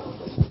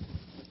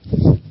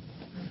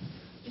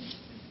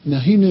 now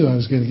he knew I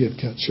was going to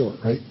get cut short,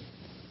 right?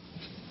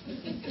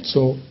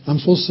 So I'm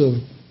supposed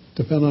to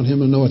depend on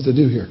him and know what to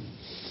do here.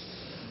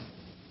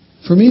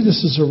 For me,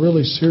 this is a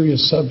really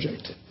serious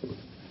subject.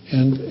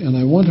 And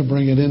I want to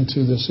bring it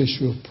into this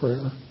issue of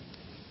prayer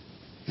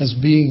as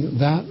being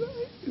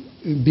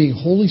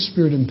Holy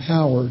Spirit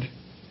empowered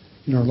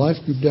in our life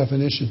group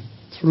definition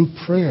through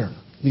prayer.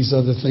 These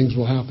other things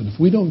will happen. If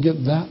we don't get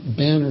that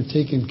banner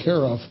taken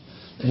care of,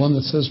 the one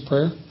that says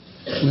prayer,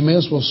 we may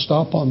as well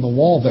stop on the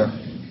wall there,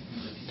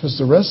 because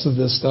the rest of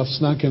this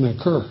stuff's not going to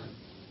occur.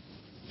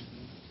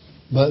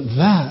 But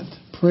that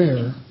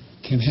prayer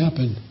can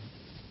happen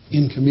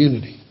in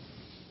community.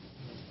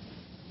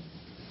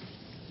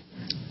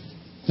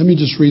 Let me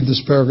just read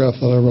this paragraph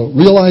that I wrote.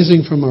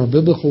 Realizing from our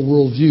biblical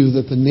worldview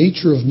that the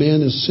nature of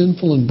man is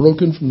sinful and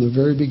broken from the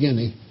very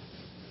beginning,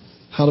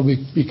 how do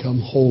we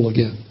become whole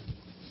again?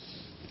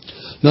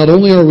 Not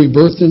only are we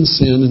birthed in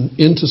sin and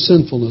into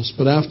sinfulness,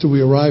 but after we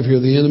arrive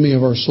here, the enemy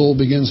of our soul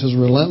begins his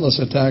relentless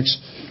attacks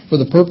for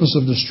the purpose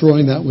of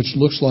destroying that which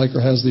looks like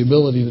or has the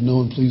ability to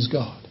know and please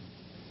God.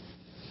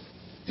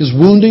 His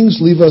woundings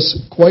leave us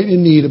quite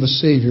in need of a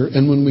Savior,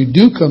 and when we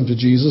do come to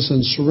Jesus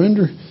and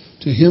surrender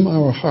to Him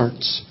our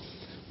hearts,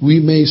 we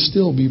may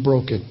still be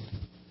broken,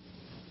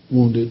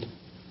 wounded,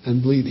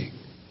 and bleeding.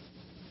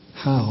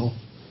 How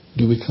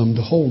do we come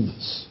to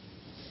wholeness?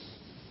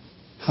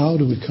 How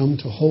do we come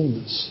to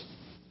wholeness?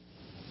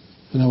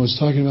 And I was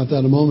talking about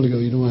that a moment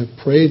ago. I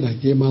prayed and I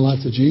gave my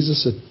life to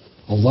Jesus, and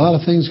a lot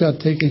of things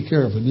got taken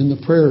care of. And in the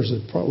prayers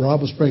that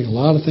Rob was praying, a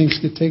lot of things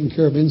get taken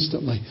care of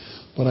instantly.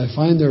 But I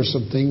find there are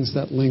some things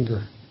that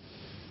linger.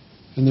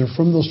 And they're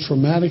from those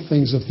traumatic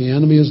things that the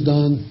enemy has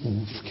done,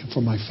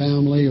 from my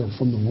family or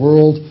from the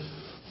world,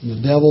 from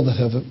the devil, that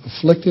have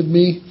afflicted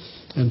me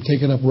and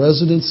taken up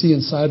residency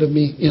inside of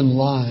me in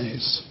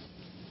lies.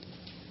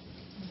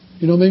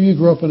 Maybe you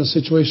grew up in a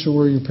situation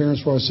where your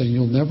parents were always saying,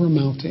 you'll never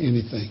amount to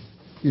anything.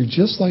 You're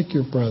just like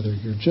your brother.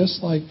 You're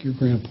just like your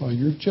grandpa.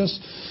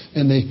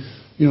 And they,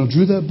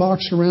 drew that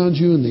box around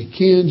you and they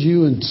canned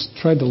you and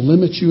tried to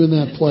limit you in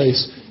that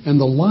place. And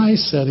the lie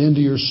set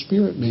into your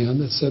spirit, man,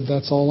 that said,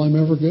 that's all I'm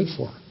ever good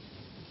for.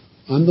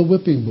 I'm the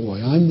whipping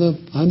boy. I'm the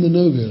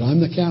no good.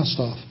 I'm the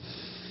cast off.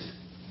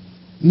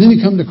 And then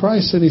you come to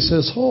Christ and He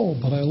says, oh,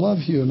 but I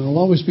love you and I'll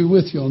always be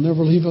with you. I'll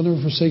never leave, I'll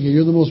never forsake you.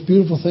 You're the most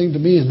beautiful thing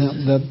to me.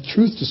 And that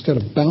truth just kind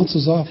of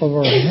bounces off of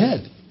our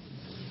head.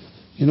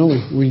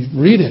 We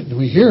read it and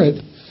we hear it,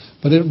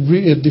 but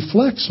it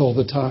deflects all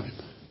the time.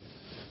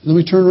 And then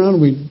we turn around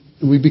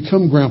and we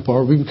become grandpa,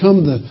 or we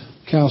become the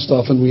cast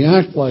off, and we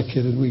act like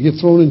it, and we get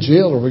thrown in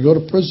jail, or we go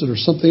to prison, or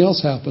something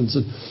else happens,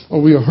 or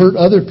we hurt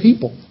other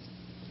people.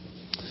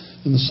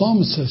 And the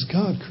psalmist says,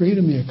 God, create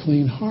in me a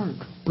clean heart.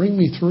 Bring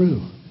me through.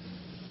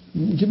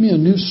 Give me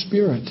a new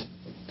spirit,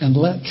 and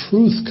let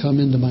truth come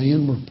into my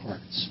inward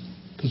parts.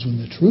 Because when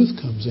the truth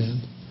comes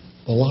in,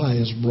 the lie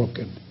is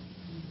broken.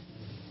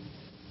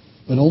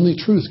 But only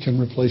truth can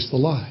replace the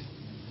lie.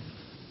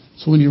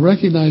 So when you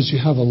recognize you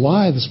have a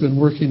lie that's been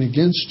working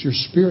against your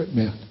spirit,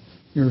 man,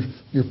 your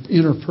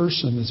inner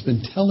person that's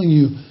been telling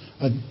you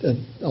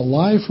a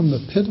lie from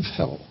the pit of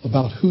hell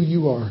about who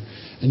you are,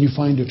 and you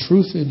find a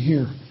truth in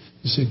here,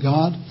 you say,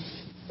 God,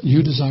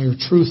 you desire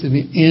truth in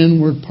the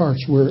inward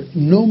parts where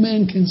no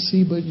man can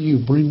see but you.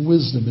 Bring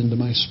wisdom into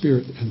my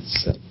spirit and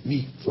set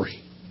me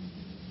free.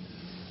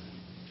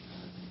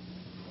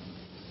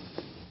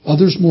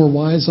 Others more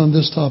wise on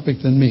this topic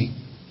than me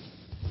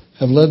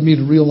have led me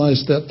to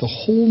realize that the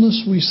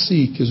wholeness we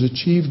seek is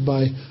achieved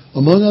by,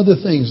 among other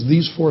things,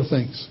 these four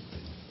things.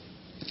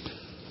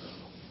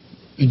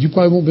 And you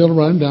probably won't be able to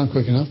write them down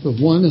quick enough,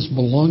 but one is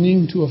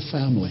belonging to a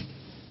family.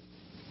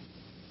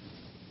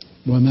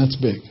 One, that's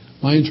big.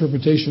 My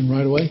interpretation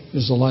right away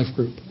is a life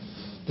group.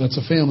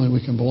 That's a family we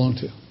can belong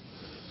to.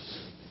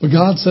 But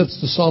God sets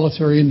the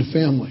solitary into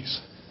families.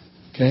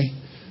 Okay?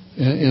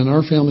 And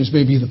our families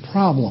may be the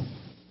problem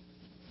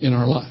in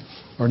our life.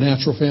 Our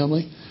natural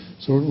family.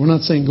 So we're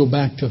not saying go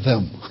back to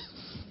them.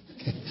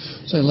 Okay?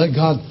 Saying let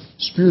God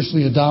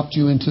spiritually adopt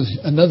you into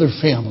another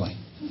family.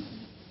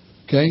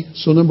 Okay?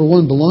 So number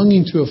one,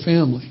 belonging to a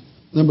family.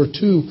 Number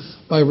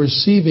 2, by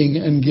receiving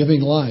and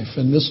giving life.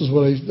 And this is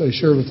what I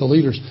shared with the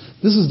leaders.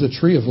 This is the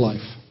tree of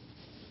life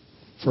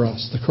for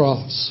us, the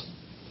cross.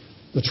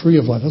 The tree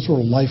of life. That's where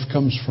life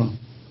comes from.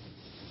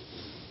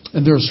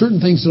 And there are certain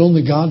things that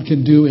only God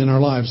can do in our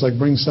lives, like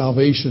bring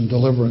salvation,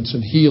 deliverance,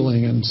 and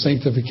healing, and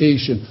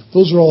sanctification.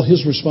 Those are all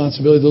His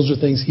responsibility. Those are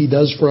things He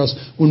does for us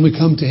when we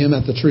come to Him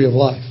at the tree of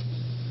life.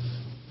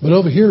 But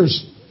over here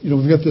is,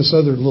 we've got this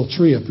other little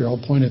tree up here. I'll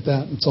point at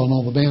that. It's on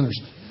all the banners.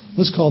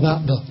 Let's call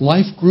that the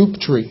life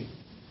group tree.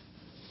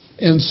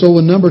 And so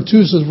when number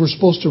 2 says we're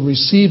supposed to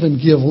receive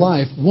and give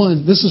life,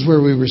 1, this is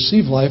where we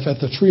receive life at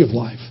the tree of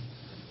life.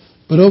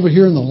 But over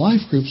here in the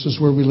life groups is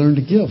where we learn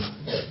to give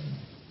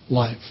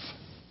life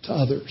to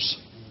others.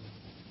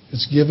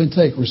 It's give and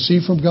take.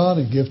 Receive from God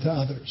and give to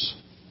others.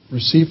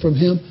 Receive from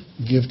Him,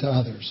 give to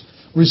others.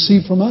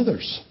 Receive from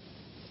others.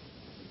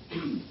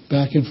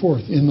 Back and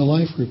forth in the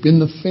life group, in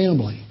the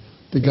family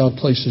that God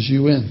places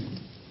you in.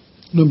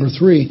 Number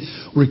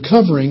 3,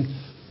 recovering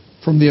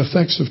from the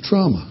effects of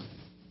trauma.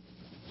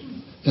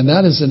 And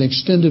that is an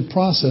extended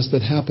process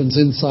that happens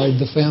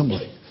inside the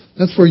family.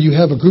 That's where you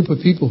have a group of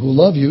people who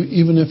love you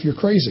even if you're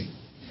crazy.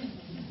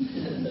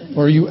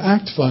 Or you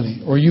act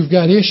funny, or you've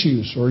got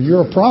issues, or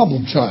you're a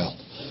problem child.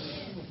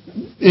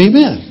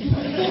 Amen.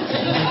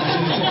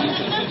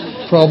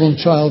 Problem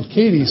child,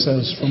 Katie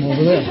says from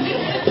over there.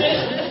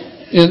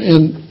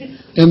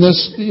 And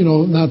this,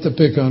 not to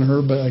pick on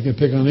her, but I could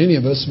pick on any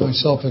of us,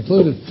 myself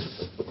included.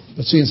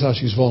 But seeing as how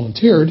she's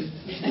volunteered,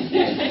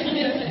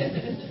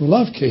 we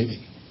love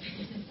Katie.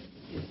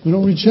 We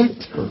don't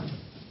reject her,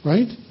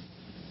 right?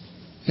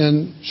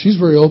 And she's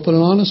very open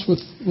and honest with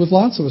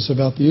lots of us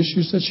about the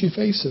issues that she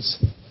faces.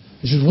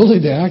 And she's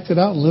willing to act it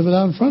out and live it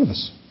out in front of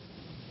us.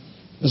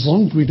 As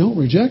long as we don't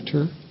reject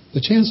her,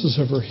 the chances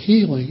of her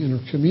healing and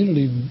her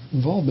community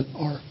involvement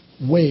are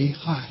way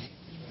high.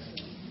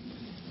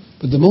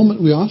 But the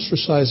moment we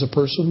ostracize a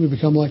person, we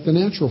become like the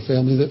natural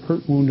family that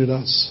hurt and wounded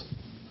us.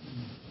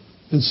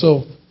 And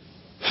so,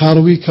 how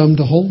do we come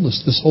to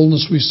wholeness? This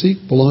wholeness we seek,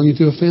 belonging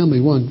to a family.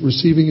 1,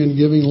 receiving and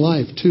giving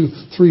life.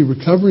 2, 3,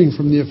 recovering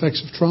from the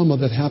effects of trauma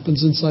that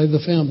happens inside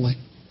the family.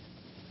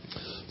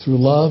 Through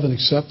love and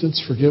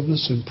acceptance,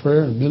 forgiveness and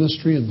prayer and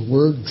ministry and the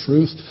Word and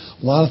truth.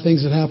 A lot of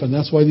things that happen.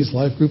 That's why these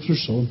life groups are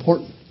so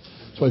important.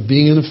 That's why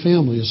being in a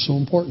family is so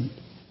important.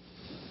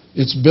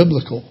 It's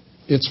biblical.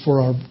 It's for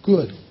our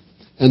good.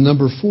 And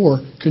number 4,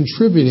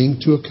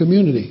 contributing to a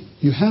community.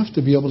 You have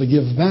to be able to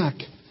give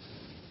back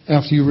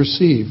after you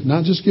receive.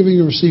 Not just giving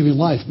and receiving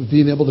life, but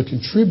being able to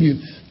contribute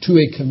to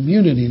a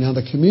community. Now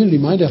the community,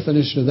 my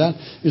definition of that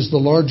is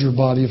the larger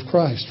body of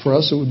Christ. For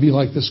us, it would be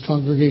like this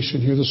congregation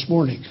here this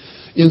morning.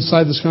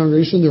 Inside this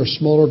congregation, there are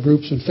smaller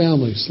groups and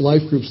families,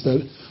 life groups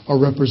that are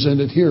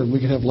represented here. And we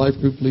can have life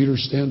group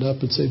leaders stand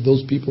up and say,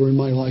 those people are in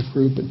my life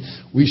group. And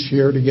we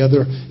share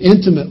together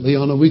intimately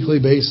on a weekly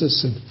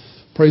basis. And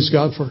praise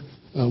God for,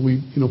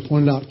 we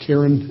pointed out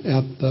Karen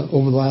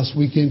over the last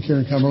weekend,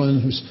 Karen Cumberland,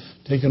 who's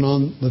taken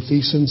on the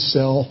Thiessen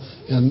cell,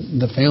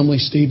 and the family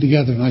stayed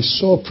together. And I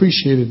so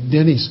appreciated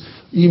Denny's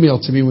email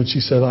to me when she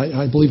said,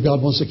 I believe God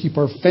wants to keep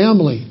our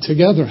family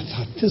together. I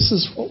thought, this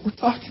is what we're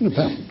talking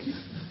about.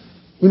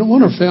 We don't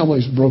want our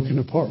families broken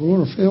apart. We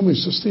want our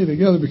families to stay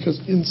together because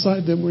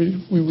inside them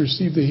we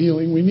receive the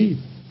healing we need.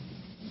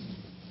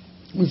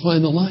 We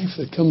find the life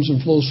that comes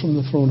and flows from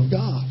the throne of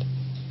God.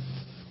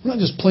 We're not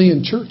just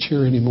playing church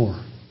here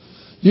anymore.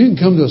 You can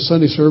come to a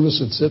Sunday service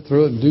and sit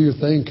through it and do your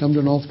thing, come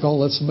to an altar call,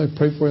 let somebody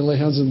pray for you, lay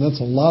hands, and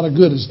that's a lot of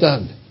good is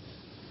done.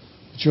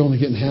 But you're only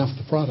getting half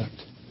the product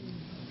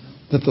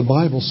that the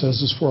Bible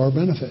says is for our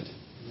benefit.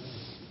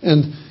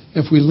 And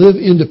if we live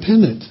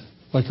independent,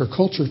 like our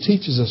culture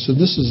teaches us, and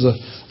this is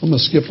I'm going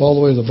to skip all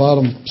the way to the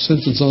bottom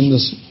sentence on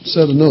this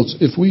set of notes.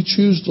 If we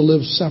choose to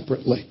live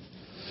separately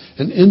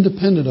and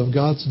independent of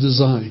God's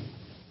design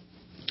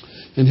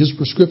and His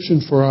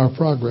prescription for our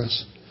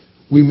progress,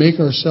 we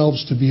make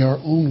ourselves to be our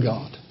own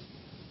God,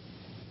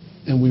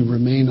 and we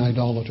remain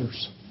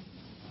idolaters.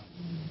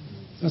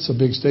 That's a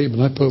big statement.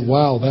 I put,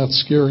 wow,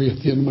 that's scary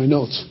at the end of my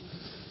notes.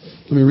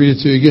 Let me read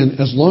it to you again.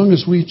 As long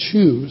as we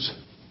choose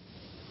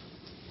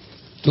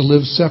to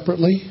live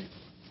separately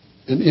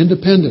and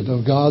independent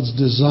of God's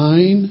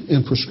design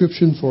and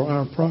prescription for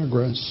our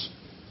progress,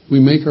 we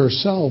make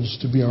ourselves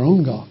to be our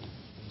own God,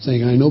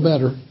 saying, I know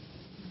better.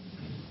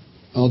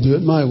 I'll do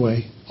it my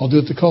way. I'll do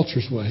it the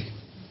culture's way.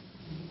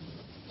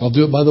 I'll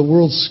do it by the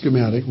world's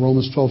schematic.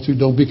 Romans 12:2.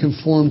 Don't be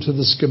conformed to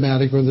the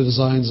schematic or the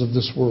designs of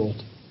this world,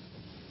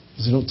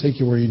 because they don't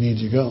take you where you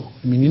need to go.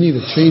 I mean, you need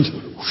a change.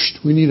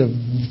 We need a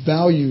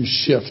value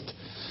shift.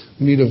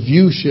 We need a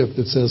view shift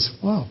that says,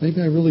 wow, maybe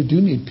I really do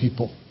need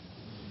people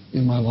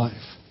in my life.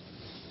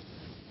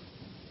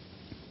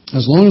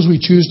 As long as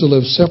we choose to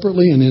live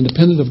separately and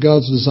independent of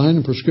God's design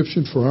and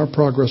prescription for our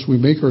progress, we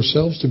make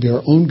ourselves to be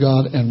our own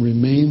God and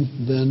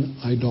remain then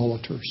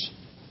idolaters.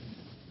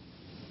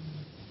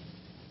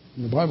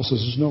 And the Bible says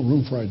there's no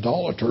room for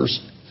idolaters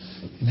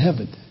in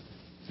heaven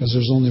because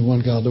there's only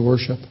one God to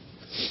worship.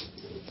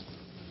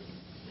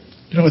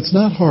 It's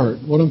not hard.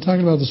 What I'm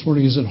talking about this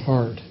morning isn't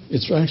hard.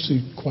 It's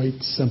actually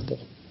quite simple.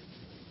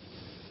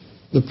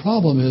 The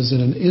problem is, in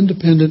an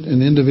independent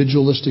and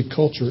individualistic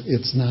culture,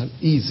 it's not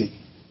easy.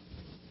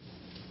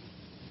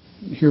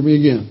 Hear me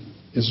again.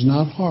 It's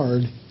not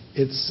hard,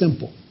 it's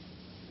simple.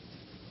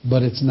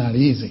 But it's not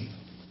easy.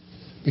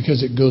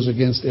 Because it goes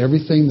against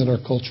everything that our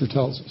culture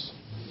tells us.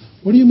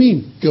 What do you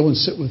mean, go and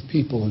sit with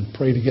people and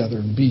pray together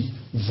and be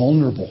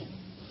vulnerable?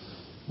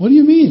 What do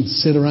you mean,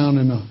 sit around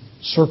in a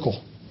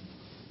circle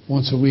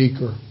once a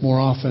week or more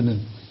often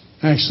and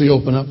actually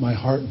open up my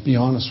heart and be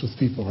honest with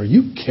people? Are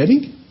you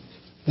kidding?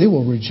 They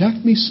will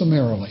reject me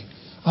summarily.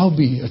 I'll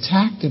be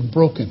attacked and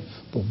broken.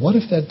 But what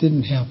if that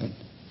didn't happen?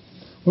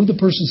 What if the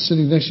person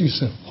sitting next to you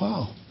said,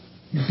 wow,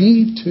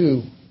 me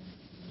too.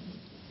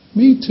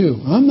 Me too.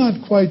 I'm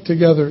not quite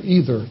together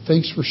either.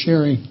 Thanks for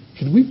sharing.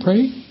 Can we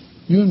pray?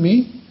 You and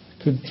me?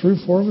 Could 3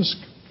 or 4 of us?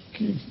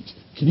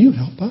 Can you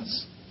help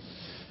us?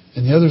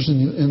 And the others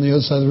in the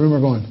other side of the room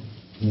are going,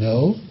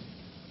 no.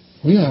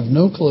 We have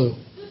no clue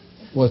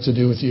what to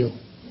do with you.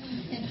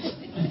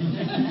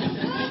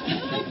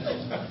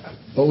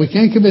 But we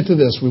can't commit to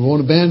this. We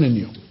won't abandon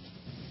you.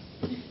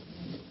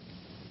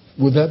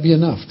 Would that be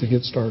enough to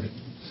get started?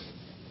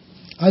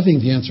 I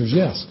think the answer is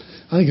yes.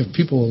 I think if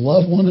people will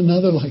love one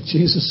another, like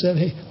Jesus said,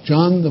 hey,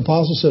 John the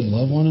Apostle said,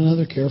 love one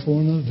another, care for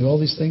one another, do all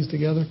these things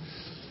together,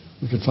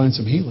 we could find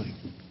some healing,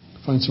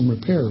 find some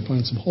repair,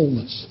 find some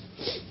wholeness.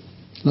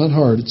 It's not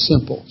hard, it's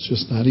simple, it's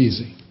just not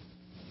easy.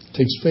 It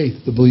takes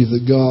faith to believe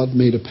that God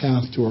made a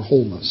path to our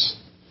wholeness.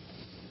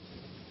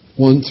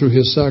 1, through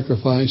His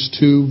sacrifice.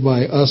 2,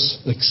 by us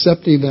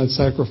accepting that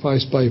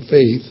sacrifice by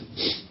faith.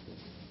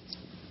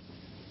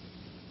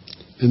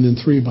 And then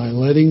 3, by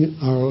letting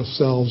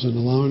ourselves and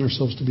allowing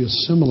ourselves to be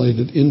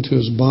assimilated into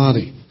His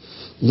body,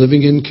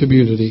 living in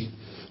community,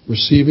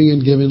 receiving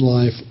and giving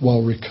life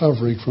while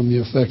recovering from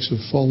the effects of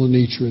fallen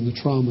nature and the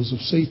traumas of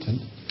Satan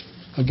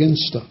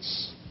against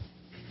us.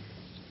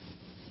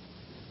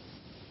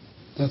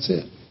 That's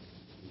it.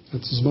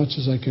 That's as much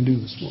as I can do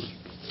this morning.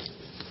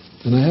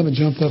 And I haven't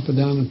jumped up and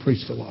down and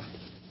preached a lot.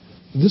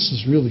 This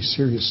is really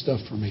serious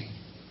stuff for me.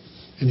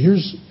 And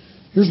here's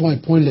why I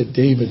pointed at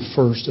David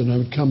first, and I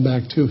would come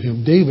back to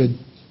him. David,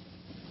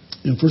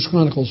 in 1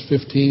 Chronicles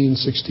 15,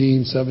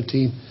 16,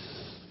 17,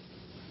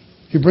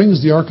 he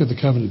brings the Ark of the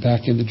Covenant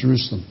back into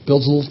Jerusalem,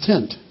 builds a little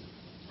tent,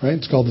 right?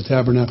 It's called the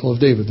Tabernacle of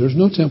David. There's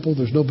no temple,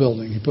 there's no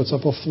building. He puts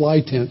up a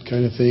fly tent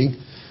kind of thing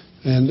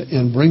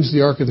and brings the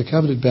Ark of the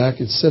Covenant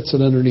back and sets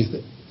it underneath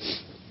it.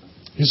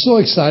 He's so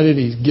excited,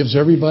 he gives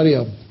everybody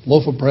a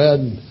loaf of bread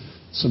and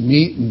some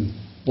meat and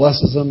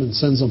blesses them and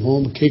sends them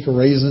home a cake of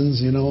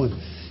raisins,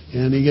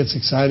 and he gets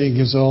excited and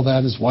gives all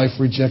that. His wife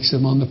rejects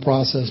him on the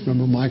process.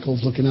 Remember,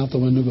 Michael's looking out the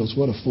window and goes,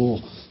 what a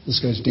fool. This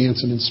guy's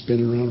dancing and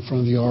spinning around in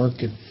front of the ark.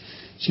 And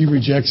she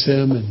rejects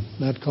him, and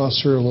that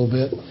costs her a little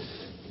bit.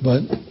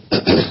 But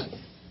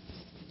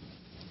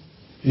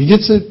he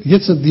gets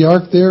the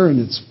ark there,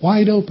 and it's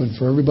wide open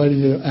for everybody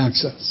to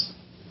access.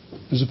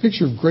 There's a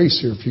picture of grace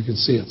here, if you can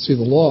see it. See,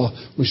 the law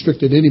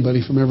restricted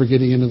anybody from ever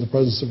getting into the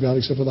presence of God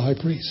except for the high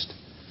priest.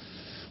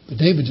 But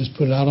David just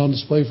put it out on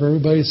display for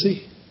everybody to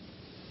see.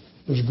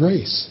 There's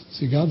grace.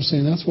 See, God was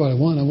saying, that's what I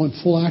want. I want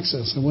full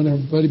access. I want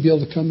everybody to be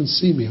able to come and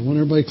see me. I want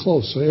everybody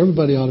close. So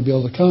everybody ought to be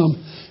able to come.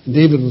 And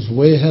David was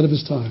way ahead of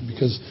his time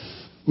because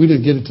we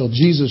didn't get it till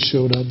Jesus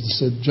showed up.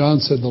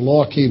 John said the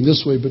law came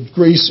this way, but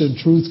grace and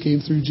truth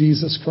came through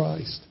Jesus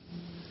Christ.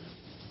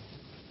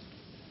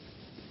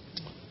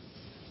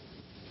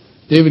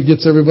 David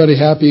gets everybody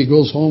happy. He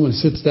goes home and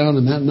sits down,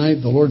 and that night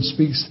the Lord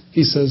speaks.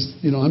 He says,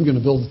 I'm going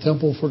to build a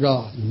temple for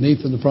God. And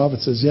Nathan the prophet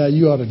says, yeah,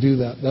 you ought to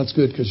do that. That's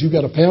good because you've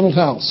got a paneled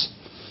house.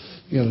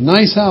 You got a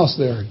nice house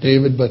there,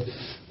 David, but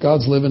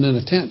God's living in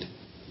a tent.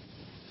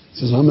 He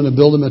says, I'm going to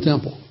build him a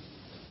temple.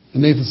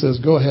 And Nathan says,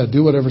 go ahead,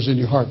 do whatever's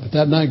in your heart. But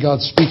that night God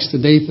speaks to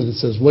Nathan and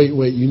says, wait,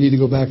 you need to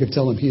go back and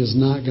tell him he is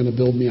not going to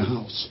build me a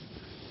house.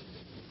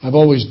 I've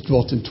always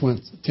dwelt in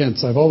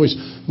tents. I've always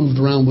moved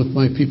around with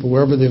my people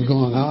wherever they've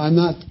gone. I'm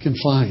not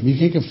confined. You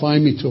can't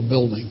confine me to a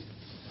building.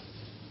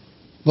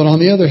 But on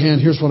the other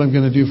hand, here's what I'm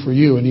going to do for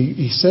you. And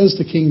he says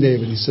to King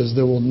David, he says,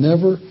 there will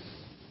never,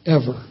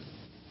 ever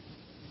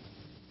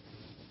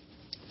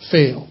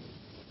fail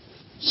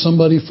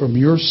somebody from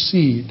your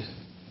seed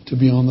to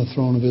be on the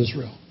throne of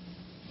Israel.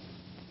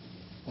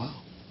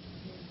 Wow.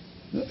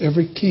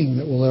 Every king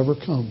that will ever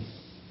come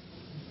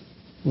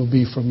will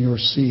be from your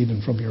seed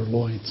and from your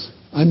loins.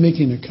 I'm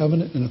making a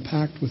covenant and a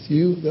pact with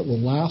you that will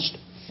last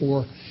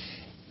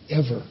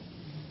forever.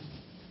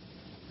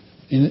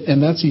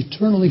 And that's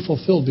eternally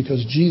fulfilled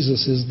because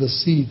Jesus is the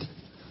seed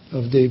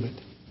of David.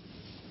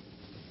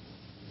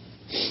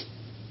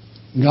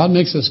 God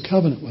makes this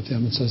covenant with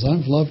him and says,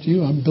 I've loved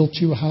you. I've built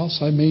you a house.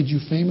 I made you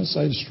famous.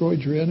 I destroyed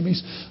your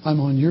enemies.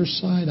 I'm on your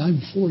side.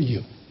 I'm for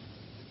you.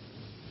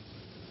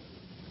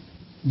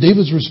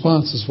 David's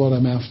response is what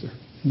I'm after.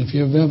 And if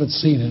you haven't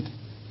seen it,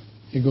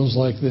 it goes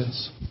like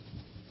this.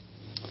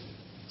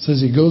 It says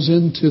he goes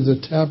into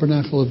the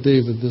tabernacle of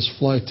David, this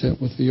fly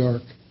tent with the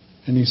ark,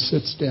 and he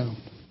sits down.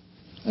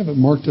 I have it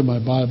marked in my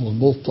Bible in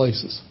both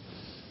places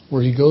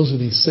where he goes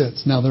and he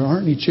sits. Now, there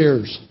aren't any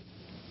chairs.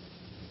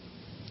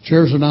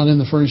 Chairs are not in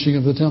the furnishing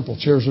of the temple.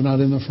 Chairs are not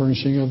in the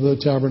furnishing of the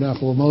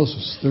tabernacle of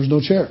Moses. There's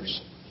no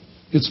chairs.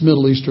 It's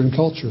Middle Eastern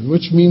culture,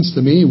 which means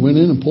to me he went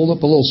in and pulled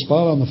up a little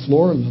spot on the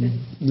floor in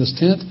this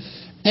tent.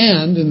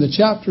 And in the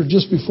chapter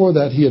just before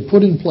that, he had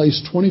put in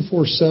place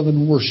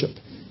 24/7 worship.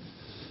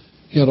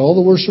 He had all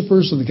the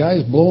worshipers and the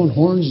guys blowing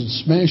horns and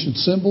smashing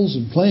cymbals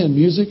and playing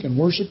music and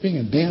worshiping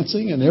and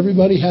dancing, and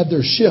everybody had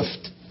their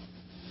shift.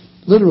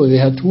 Literally, they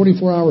had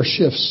 24-hour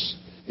shifts,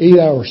 8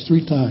 hours,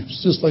 3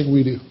 times, just like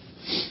we do,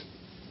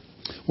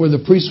 where the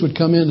priests would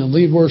come in and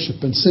lead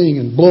worship and sing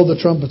and blow the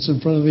trumpets in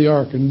front of the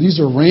ark. And these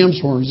are ram's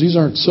horns. These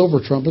aren't silver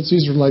trumpets.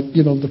 These are like,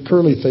 the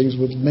curly things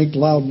that make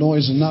loud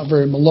noise and not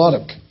very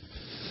melodic.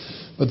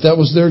 But that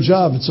was their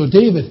job. And so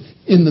David,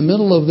 in the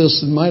middle of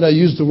this, and might I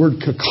use the word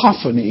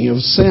cacophony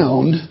of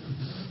sound,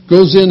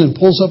 goes in and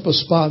pulls up a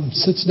spot and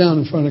sits down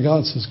in front of God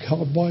and says,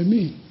 God, why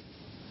me?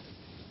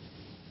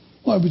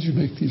 Why would you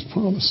make these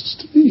promises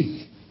to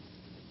me?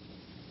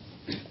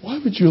 Why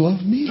would you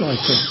love me like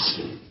this?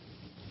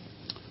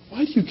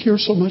 Why do you care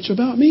so much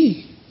about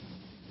me?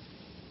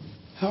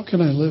 How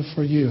can I live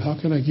for you? How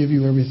can I give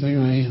you everything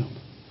I am?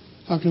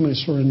 How can I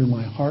surrender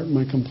my heart and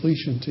my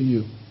completion to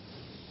you?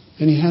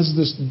 And he has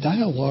this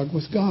dialogue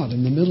with God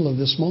in the middle of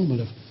this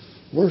moment of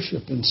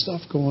worship and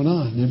stuff going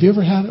on. Have you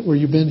ever had it where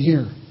you've been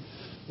here?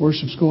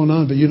 Worship's going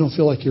on, but you don't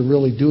feel like you're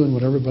really doing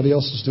what everybody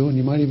else is doing.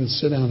 You might even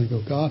sit down and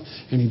go, God,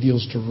 and he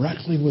deals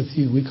directly with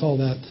you. We call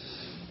that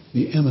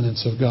the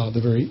immanence of God,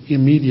 the very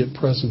immediate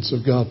presence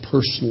of God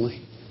personally.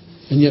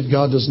 And yet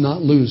God does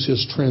not lose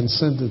his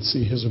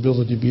transcendency, his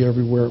ability to be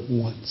everywhere at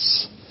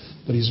once.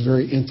 But he's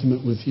very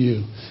intimate with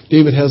you.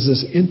 David has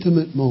this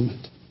intimate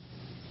moment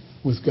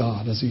with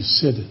God as he's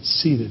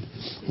seated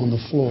on the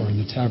floor in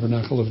the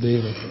tabernacle of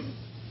David.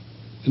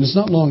 And it's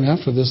not long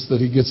after this that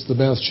he gets the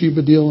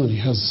Bathsheba deal, and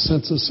he has a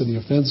census, and he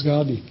offends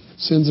God, and he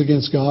sins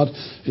against God,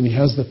 and he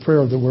has the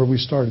prayer where we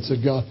started.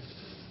 Said, God,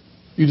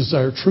 you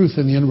desire truth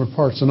in the inward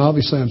parts, and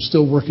obviously I'm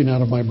still working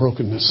out of my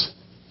brokenness.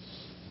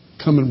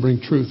 Come and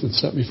bring truth and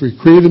set me free.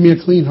 Create in me a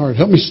clean heart.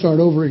 Help me start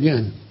over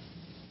again.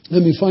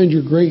 Let me find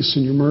your grace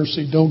and your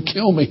mercy. Don't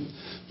kill me.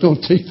 Don't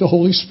take the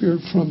Holy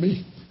Spirit from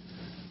me.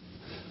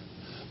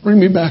 Bring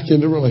me back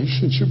into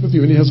relationship with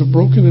you. And he has a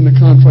broken and a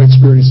contrite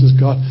spirit. He says,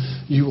 God,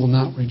 you will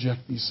not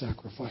reject these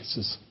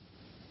sacrifices.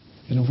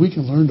 And if we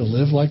can learn to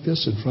live like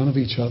this in front of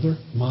each other,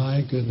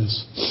 my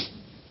goodness,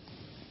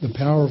 the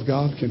power of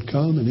God can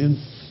come and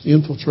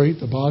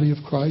infiltrate the body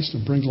of Christ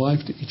and bring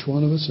life to each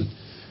one of us and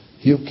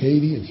heal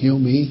Katie and heal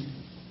me.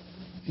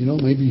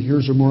 Maybe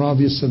yours are more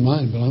obvious than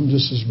mine, but I'm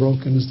just as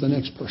broken as the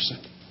next person.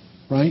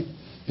 Right?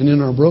 And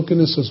in our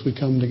brokenness, as we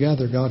come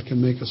together, God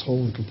can make us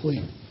whole and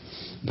complete.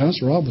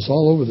 Pastor Rob was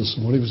all over this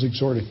in what he was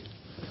exhorting.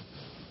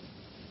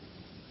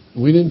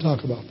 We didn't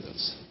talk about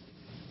this.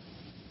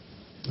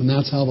 And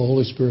that's how the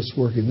Holy Spirit's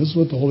working. This is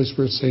what the Holy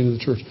Spirit's saying to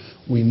the church.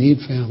 We need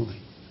family.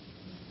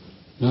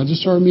 Not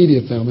just our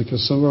immediate family,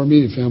 because some of our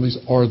immediate families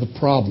are the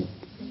problem.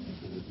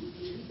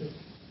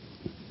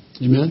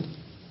 Amen?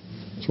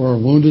 That's where our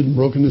wounded and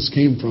brokenness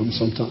came from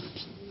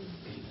sometimes.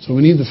 So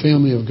we need the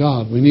family of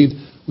God. We need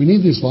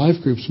these life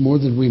groups more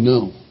than we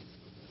know.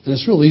 And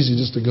it's real easy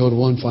just to go to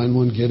one, find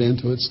one, get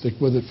into it, stick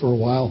with it for a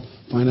while,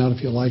 find out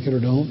if you like it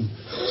or don't, and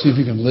see if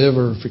you can live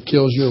or if it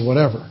kills you or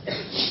whatever.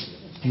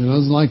 It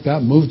doesn't like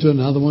that, move to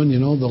another one.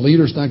 The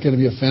leader's not going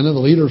to be offended. The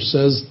leader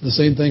says the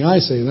same thing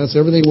I say, and that's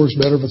everything works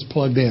better if it's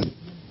plugged in.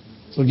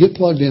 So get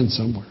plugged in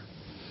somewhere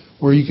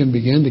where you can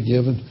begin to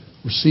give and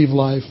receive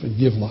life and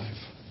give life.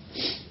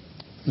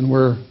 And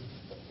where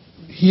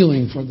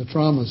healing from the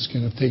traumas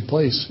can take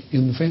place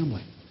in the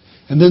family.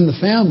 And then the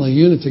family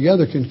unit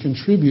together can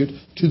contribute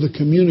to the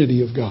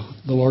community of God,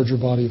 the larger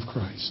body of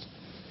Christ.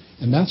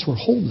 And that's where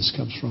wholeness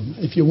comes from.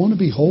 If you want to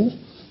be whole,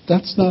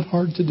 that's not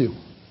hard to do.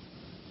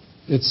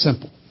 It's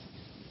simple.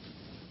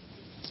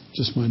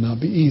 Just might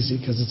not be easy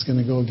because it's going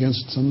to go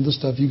against some of the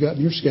stuff you got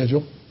in your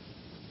schedule.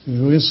 It's going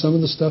to go against some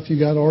of the stuff you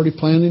got already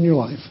planned in your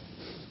life.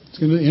 It's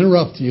going to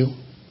interrupt you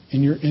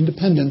in your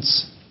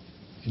independence,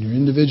 in your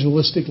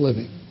individualistic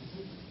living.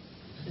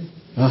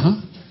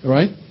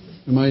 Right?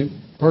 Am I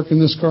parking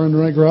this car in the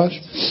right garage?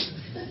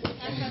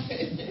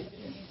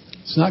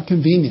 It's not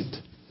convenient.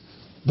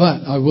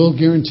 But I will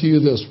guarantee you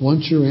this.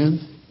 Once you're in,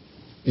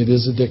 it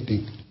is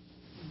addicting.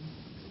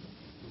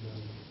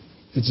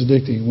 It's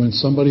addicting. When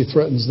somebody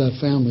threatens that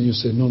family, you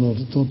say, no,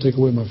 don't take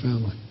away my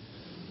family.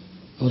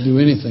 I'll do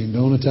anything.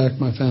 Don't attack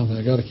my family.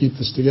 I got to keep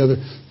this together.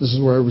 This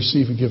is where I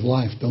receive and give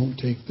life. Don't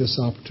take this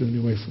opportunity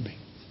away from me.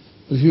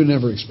 But if you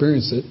never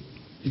experienced it,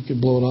 you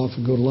can blow it off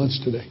and go to lunch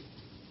today.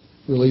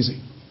 Real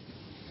easy.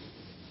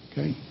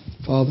 Okay?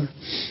 Father,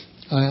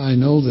 I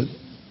know that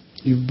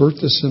you've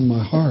birthed this in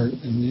my heart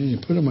and you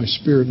put it in my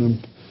spirit,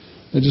 and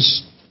I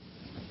just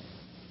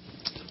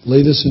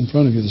lay this in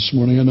front of you this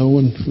morning. I know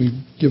when we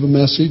give a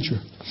message,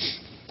 or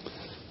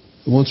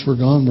once we're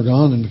gone,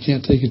 and we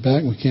can't take it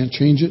back, and we can't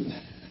change it,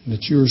 and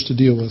it's yours to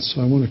deal with.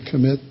 So I want to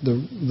commit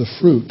the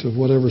fruit of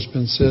whatever's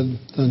been said,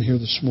 done here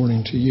this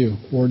morning to you.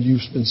 Lord,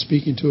 you've been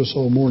speaking to us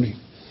all morning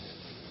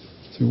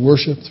through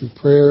worship, through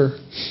prayer,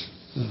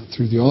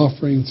 through the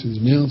offering, through the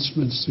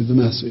announcements, through the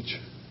message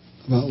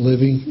about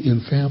living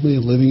in family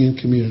and living in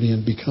community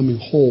and becoming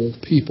whole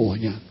people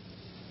again.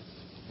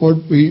 Lord,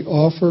 we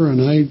offer,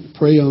 and I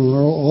pray on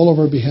all of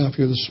our behalf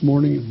here this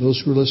morning, and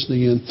those who are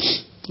listening in,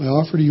 I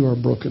offer to you our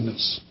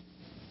brokenness.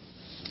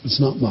 It's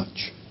not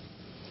much.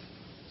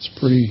 It's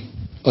pretty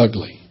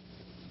ugly.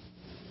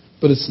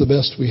 But it's the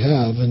best we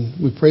have, and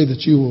we pray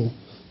that you will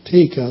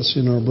take us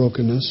in our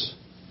brokenness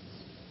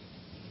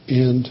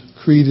and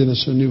create in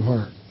us a new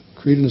heart,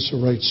 create in us a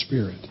right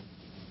spirit,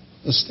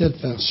 a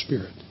steadfast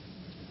spirit.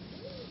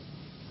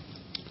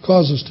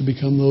 Cause us to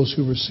become those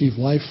who receive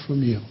life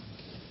from you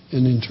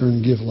and in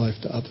turn give life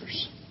to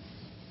others.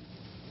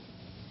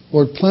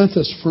 Lord, plant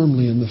us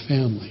firmly in the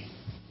family.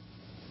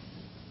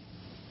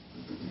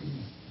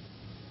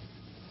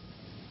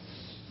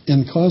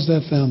 And cause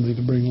that family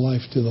to bring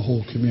life to the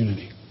whole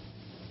community.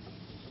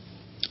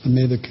 And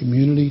may the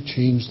community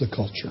change the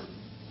culture.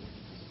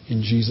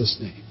 In Jesus'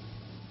 name.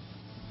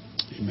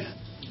 Amen.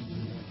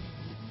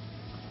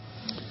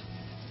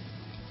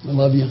 I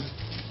love you.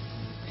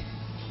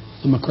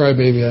 I'm a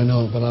crybaby, I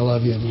know, but I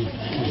love you.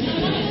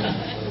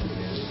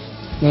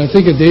 When I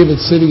think of David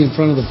sitting in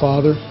front of the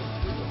Father,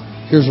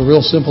 here's a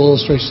real simple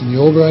illustration. The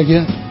older I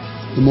get,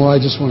 the more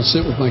I just want to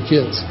sit with my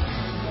kids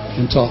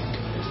and talk.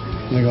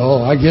 And I go,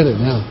 oh, I get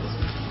it now.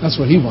 That's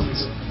what he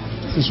wants.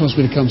 He just wants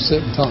me to come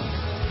sit and talk.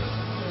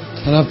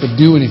 I don't have to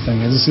do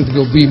anything. I just get to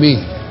go be me.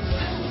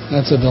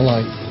 That's a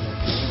delight.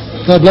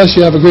 God bless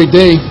you. Have a great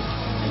day.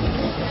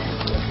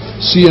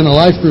 See you in a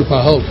life group,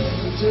 I hope.